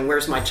haze going,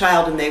 "Where's my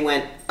child?" And they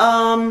went,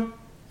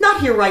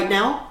 not here right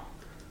now.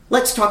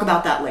 Let's talk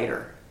about that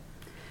later.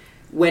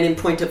 When in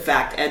point of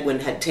fact, Edwin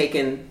had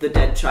taken the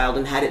dead child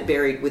and had it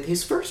buried with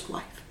his first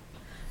wife.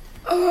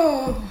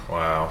 Oh.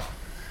 Wow.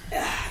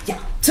 Yeah,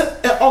 so,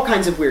 all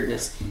kinds of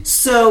weirdness.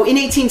 So in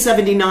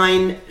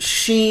 1879,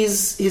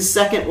 his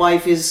second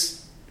wife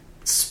is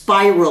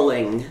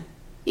spiraling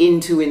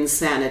into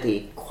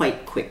insanity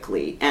quite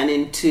quickly and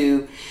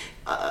into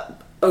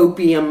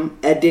opium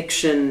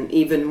addiction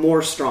even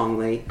more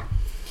strongly.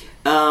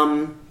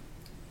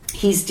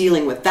 He's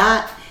dealing with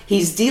that.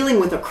 He's dealing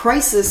with a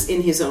crisis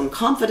in his own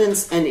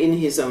confidence and in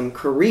his own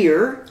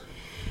career.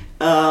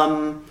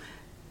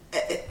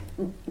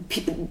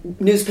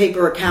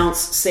 Newspaper accounts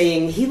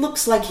saying he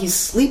looks like he's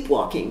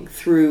sleepwalking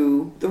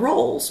through the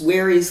roles.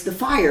 Where is the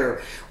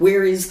fire?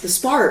 Where is the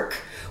spark?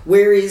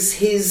 Where is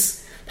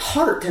his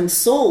heart and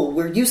soul?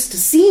 We're used to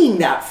seeing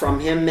that from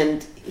him,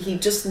 and he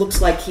just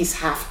looks like he's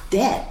half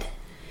dead.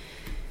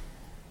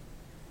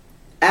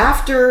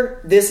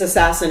 After this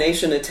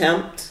assassination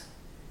attempt,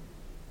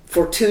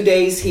 for 2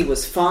 days he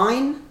was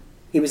fine.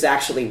 He was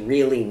actually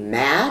really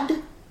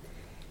mad.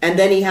 And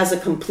then he has a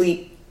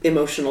complete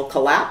emotional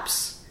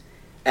collapse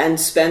and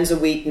spends a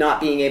week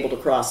not being able to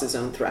cross his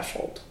own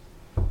threshold.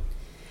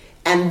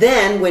 And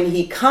then when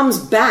he comes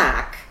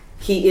back,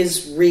 he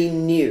is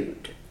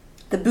renewed.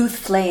 The Booth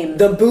Flame.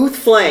 The Booth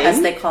Flame.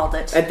 As they called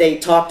it. They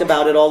talked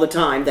about it all the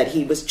time, that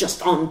he was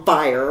just on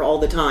fire all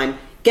the time.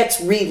 Gets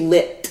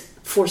relit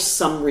for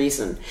some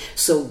reason.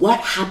 So what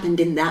happened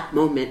in that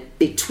moment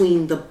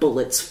between the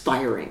bullets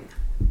firing?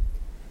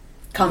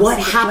 What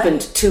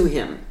happened to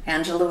him?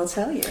 Angela will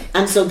tell you.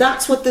 And so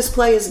that's what this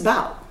play is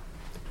about.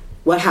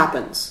 What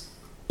happens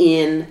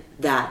in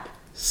that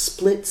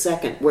split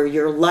second where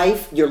you're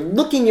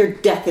looking your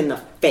death in the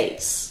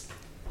face.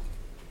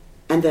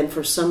 And then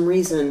for some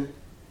reason,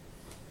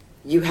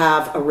 you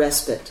have a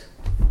respite.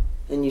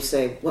 And you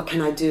say, what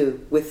can I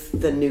do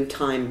with the new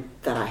time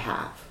that I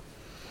have?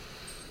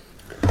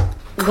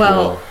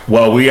 Well,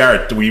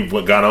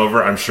 we've gone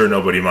over. I'm sure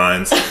nobody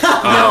minds. But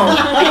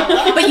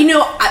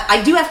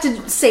I do have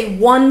to say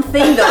one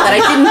thing though that I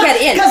didn't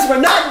get in. Because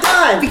we're not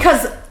done.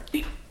 Because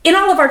in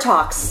all of our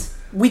talks,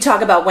 we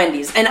talk about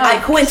Wendy's, and I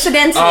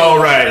coincidentally.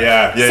 Oh right,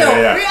 yeah. We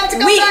have to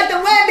go back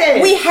to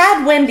Wendy's. We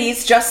had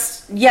Wendy's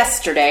just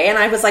yesterday, and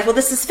I was like, well,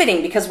 this is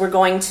fitting because we're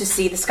going to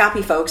see the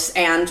Scoppy folks,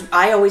 and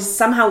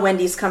somehow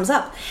Wendy's comes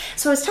up.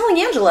 So I was telling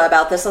Angela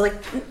about this. I was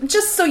like,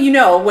 just so you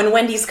know, when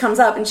Wendy's comes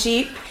up, and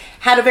she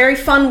had a very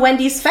fun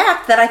Wendy's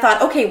fact that I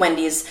thought, okay,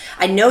 Wendy's,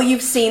 I know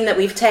you've seen that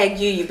we've tagged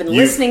you. You've been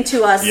listening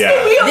to us.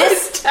 Yeah. We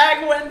always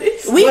tag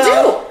Wendy's. We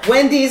do.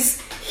 Wendy's,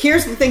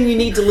 here's the thing you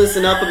need to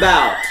listen up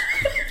about.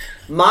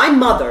 My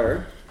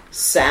mother,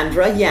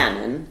 Sandra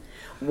Yannon,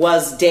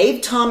 was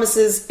Dave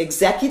Thomas's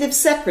executive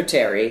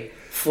secretary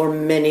for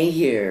many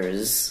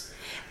years.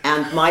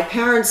 And my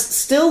parents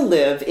still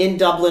live in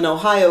Dublin,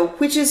 Ohio,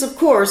 which is, of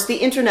course, the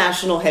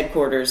international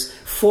headquarters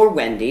for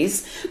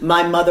Wendy's.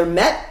 My mother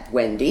met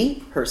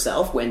Wendy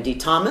herself, Wendy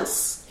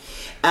Thomas,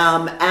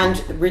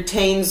 and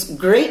retains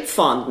great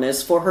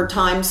fondness for her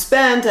time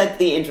spent at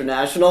the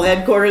international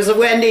headquarters of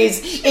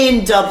Wendy's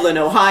in Dublin,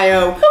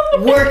 Ohio,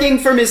 working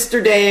for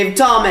Mr. Dave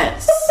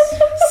Thomas.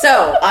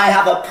 So I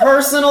have a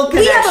personal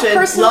connection. We have a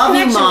personal Love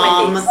connection, you,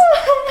 Mom. Wendy's.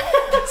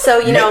 So,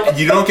 You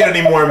don't get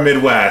any more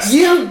Midwest.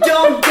 You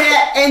don't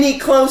get any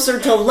closer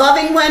to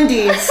loving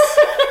Wendy's.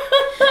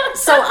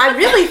 So I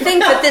really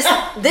think that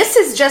this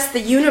is just the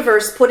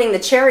universe putting the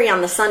cherry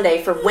on the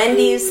sundae for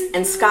Wendy's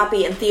and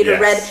Scoppy and Theater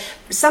Yes.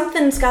 Red.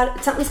 Something's going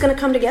to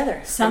come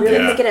together. I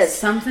really think it is.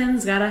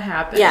 Something's got to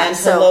happen. Yeah. And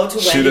So- hello to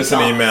Wendy Shoot us an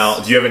Thomas.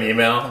 email. Do you have an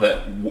email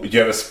do you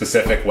have a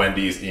specific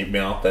Wendy's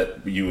email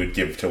that you would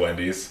give to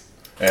Wendy's?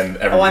 And Oh,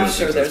 everybody I'm listens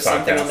sure to there's this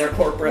something podcast? on their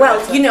corporate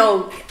Well,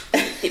 website.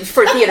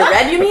 for Theater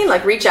Red, you mean?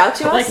 Like reach out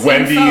to us? Like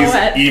Wendy's info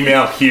at-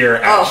 email here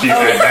at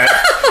Hashtag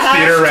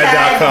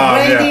theaterred.com.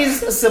 Yeah.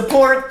 Wendy's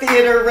support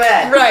Theater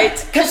Red.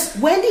 Right. Because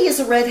Wendy is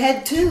a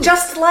redhead too.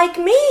 Just like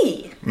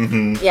me.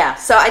 Mm-hmm. Yeah,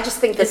 so I just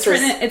think this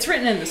It's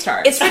written in the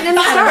stars. It's written in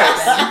the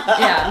stars.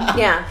 Yeah.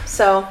 Yeah,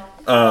 so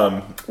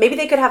maybe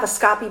they could have a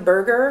Scoppy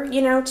burger,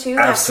 too.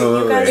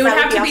 Absolutely. You guys, It would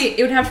that have to awesome. be.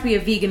 It would have to be a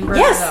vegan burger,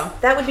 Yes, though.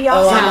 that would be Oh,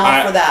 awesome.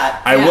 I'm all for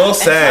that. I Yeah. will And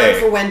say,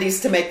 Time for Wendy's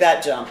to make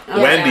that jump.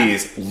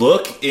 Wendy's,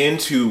 look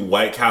into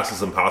White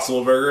Castle's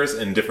Impossible Burgers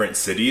in different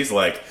cities.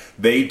 Like,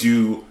 they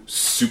do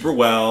super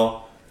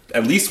well,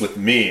 at least with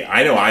me.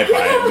 I know I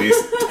buy at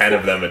least 10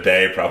 of them a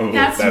day, probably.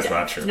 That's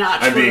not true.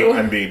 not I'm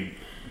true. being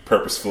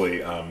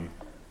purposefully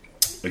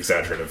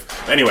exaggerative.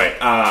 Anyway,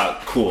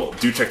 cool.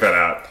 Do check that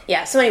out.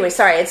 Yeah, so anyway,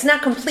 sorry, it's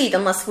not complete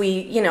unless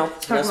we,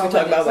 Unless we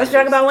talk about let's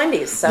talk about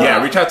Wendy's. So.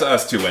 Yeah, reach out to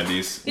us too,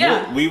 Wendy's.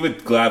 Yeah. We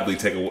would gladly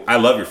take I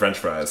love your French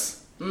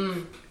fries.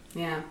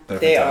 Yeah. They're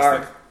They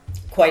fantastic. are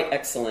quite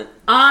excellent.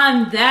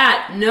 On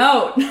that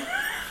note,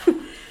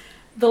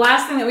 the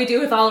last thing that we do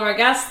with all of our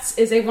guests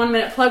is a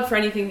 1-minute plug for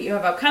anything that you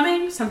have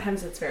upcoming.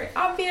 Sometimes it's very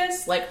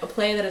obvious, like a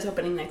play that is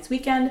opening next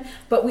weekend.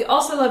 But we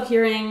also love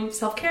hearing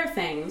self-care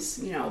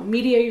things,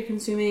 media you're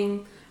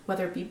consuming,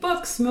 whether it be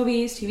books,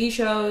 movies, TV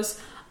shows,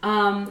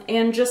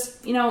 and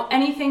just,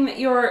 anything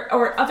that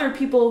or other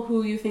people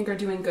who you think are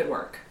doing good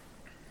work.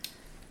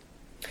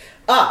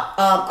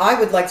 I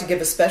would like to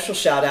give a special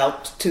shout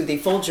out to the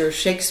Folger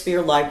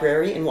Shakespeare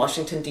Library in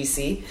Washington,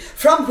 D.C.,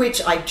 from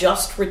which I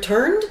just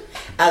returned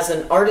as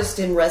an artist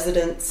in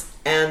residence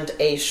and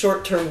a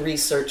short-term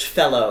research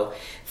fellow.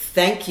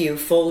 Thank you,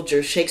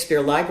 Folger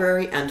Shakespeare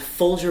Library and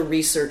Folger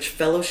Research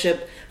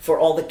Fellowship, for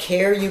all the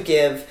care you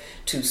give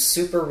to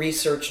super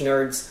research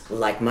nerds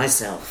like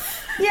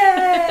myself.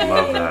 Yay!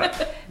 Love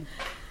that.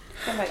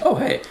 Oh,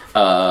 hey.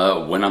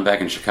 When I'm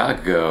back in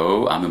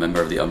Chicago, I'm a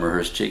member of the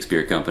Rehearsed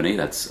Shakespeare Company.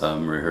 That's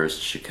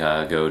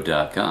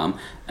rehearsedchicago.com.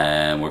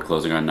 And we're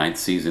closing our 9th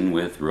season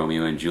with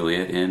Romeo and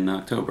Juliet in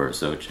October.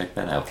 So check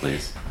that out,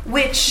 please.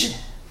 Which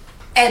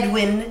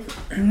Edwin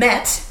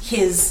met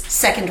his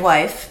second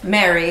wife,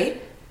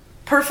 Mary,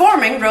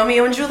 performing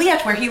Romeo and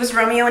Juliet, where he was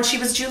Romeo and she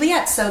was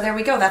Juliet. So there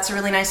we go. That's a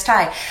really nice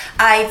tie.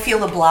 I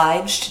feel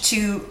obliged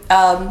to,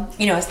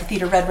 as the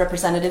Theater Red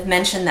representative,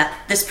 mention that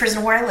This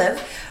Prison Where I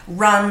Live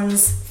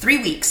runs 3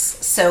 weeks.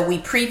 So we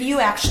preview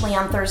actually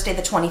on Thursday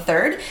the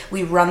 23rd.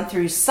 We run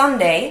through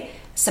Sunday,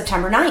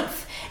 September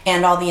 9th.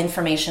 And all the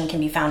information can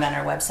be found on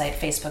our website,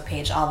 Facebook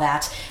page, all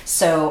that.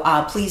 So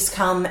please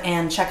come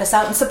and check us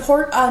out and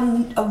support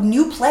a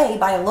new play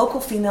by a local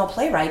female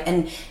playwright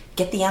and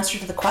get the answer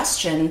to the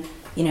question,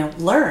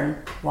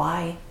 learn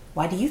why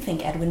do you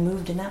think Edwin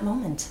moved in that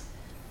moment?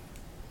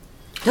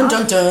 Dun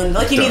dun dun.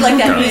 Like you need like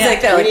that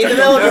music though. We need the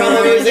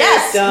melodrama music.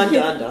 Yes. Dun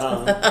dun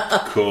dun.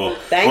 Cool.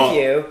 Thank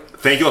you.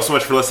 Thank you all so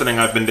much for listening.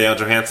 I've been Dale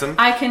Johansson.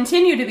 I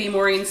continue to be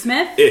Maureen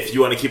Smith. If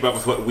you want to keep up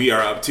with what we are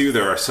up to,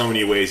 there are so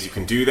many ways you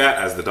can do that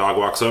as the dog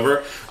walks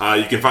over.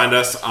 You can find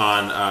us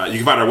on, you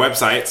can find our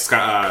website,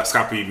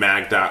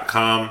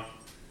 scopymag.com.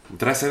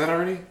 Did I say that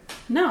already?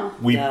 No.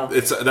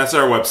 That's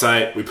our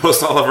website. We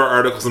post all of our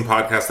articles and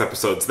podcast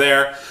episodes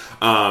there.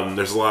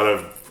 There's a lot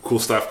of cool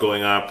stuff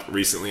going up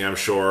recently, I'm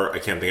sure. I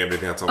can't think of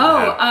anything else on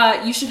my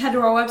head. You should head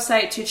to our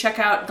website to check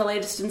out the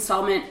latest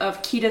installment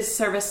of Kita's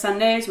Service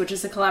Sundays, which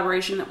is a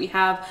collaboration that we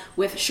have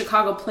with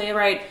Chicago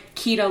playwright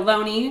Kita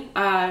Loney,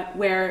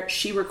 where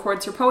she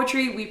records her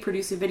poetry. We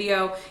produce a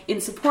video in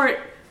support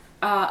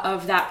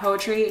of that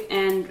poetry,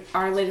 and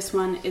our latest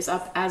one is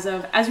up as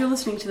you're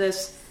listening to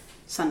this,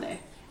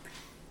 Sunday.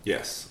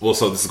 Yes. Well,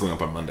 so this is going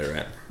up on Monday,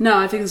 right? No,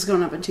 I think this is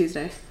going up on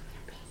Tuesday.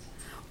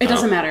 It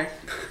doesn't matter.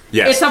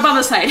 Yes. It's up on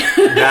the site.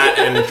 That,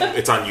 and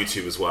it's on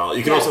YouTube as well.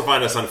 You can also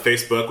find us on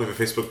Facebook. We have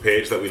a Facebook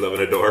page that we love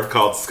and adore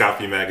called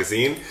Scopy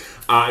Magazine.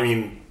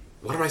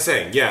 What am I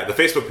saying? Yeah, the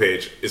Facebook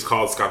page is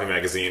called Scopy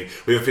Magazine.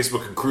 We have a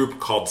Facebook group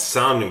called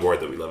Sounding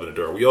Board that we love and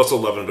adore. We also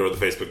love and adore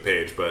the Facebook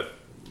page, but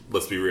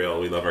let's be real,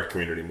 we love our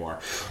community more.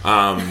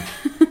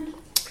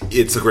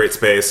 It's a great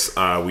space.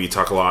 We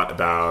talk a lot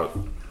about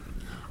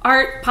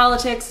art,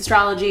 politics,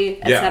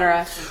 astrology,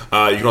 etc.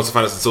 You can also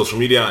find us on social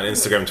media on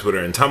Instagram, Twitter,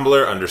 and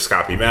Tumblr under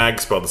Scopy Mag,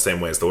 spelled the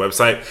same way as the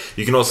website.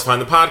 You can also find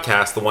the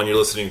podcast, the one you're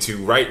listening to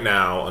right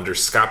now, under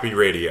Scopy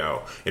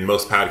Radio in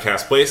most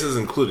podcast places,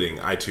 including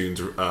iTunes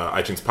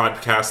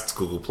Podcasts,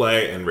 Google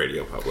Play, and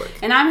Radio Public.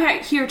 And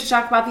I'm here to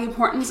talk about the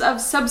importance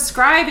of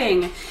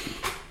subscribing.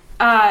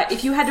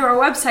 If you head to our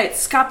website,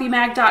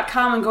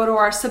 scopymag.com, and go to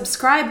our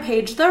subscribe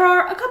page, there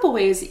are a couple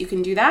ways that you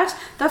can do that.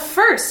 The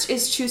first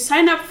is to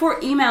sign up for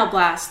email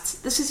blasts.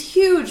 This is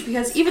huge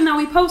because even though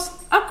we post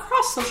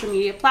across social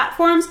media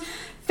platforms,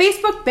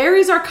 Facebook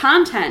buries our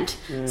content.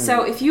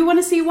 So if you want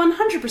to see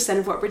 100%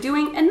 of what we're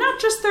doing and not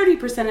just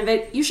 30% of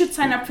it, you should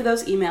sign up for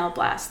those email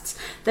blasts.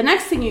 The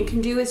next thing you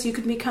can do is you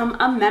can become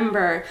a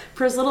member.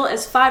 For as little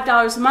as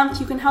 $5 a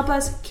month, you can help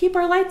us keep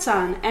our lights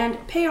on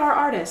and pay our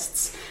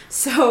artists.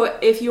 So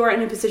if you are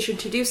in a position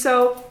to do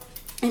so,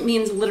 it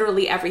means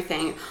literally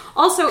everything.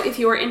 Also, if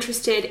you are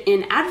interested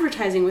in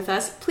advertising with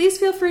us, please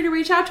feel free to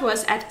reach out to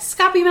us at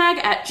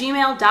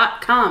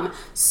scopymag@gmail.com.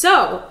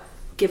 So,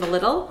 give a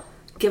little,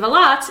 give a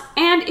lot,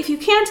 and if you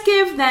can't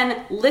give,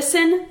 then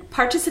listen,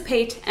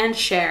 participate, and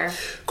share.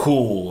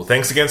 Cool.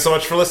 Thanks again so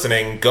much for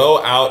listening.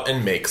 Go out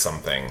and make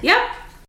something. Yep.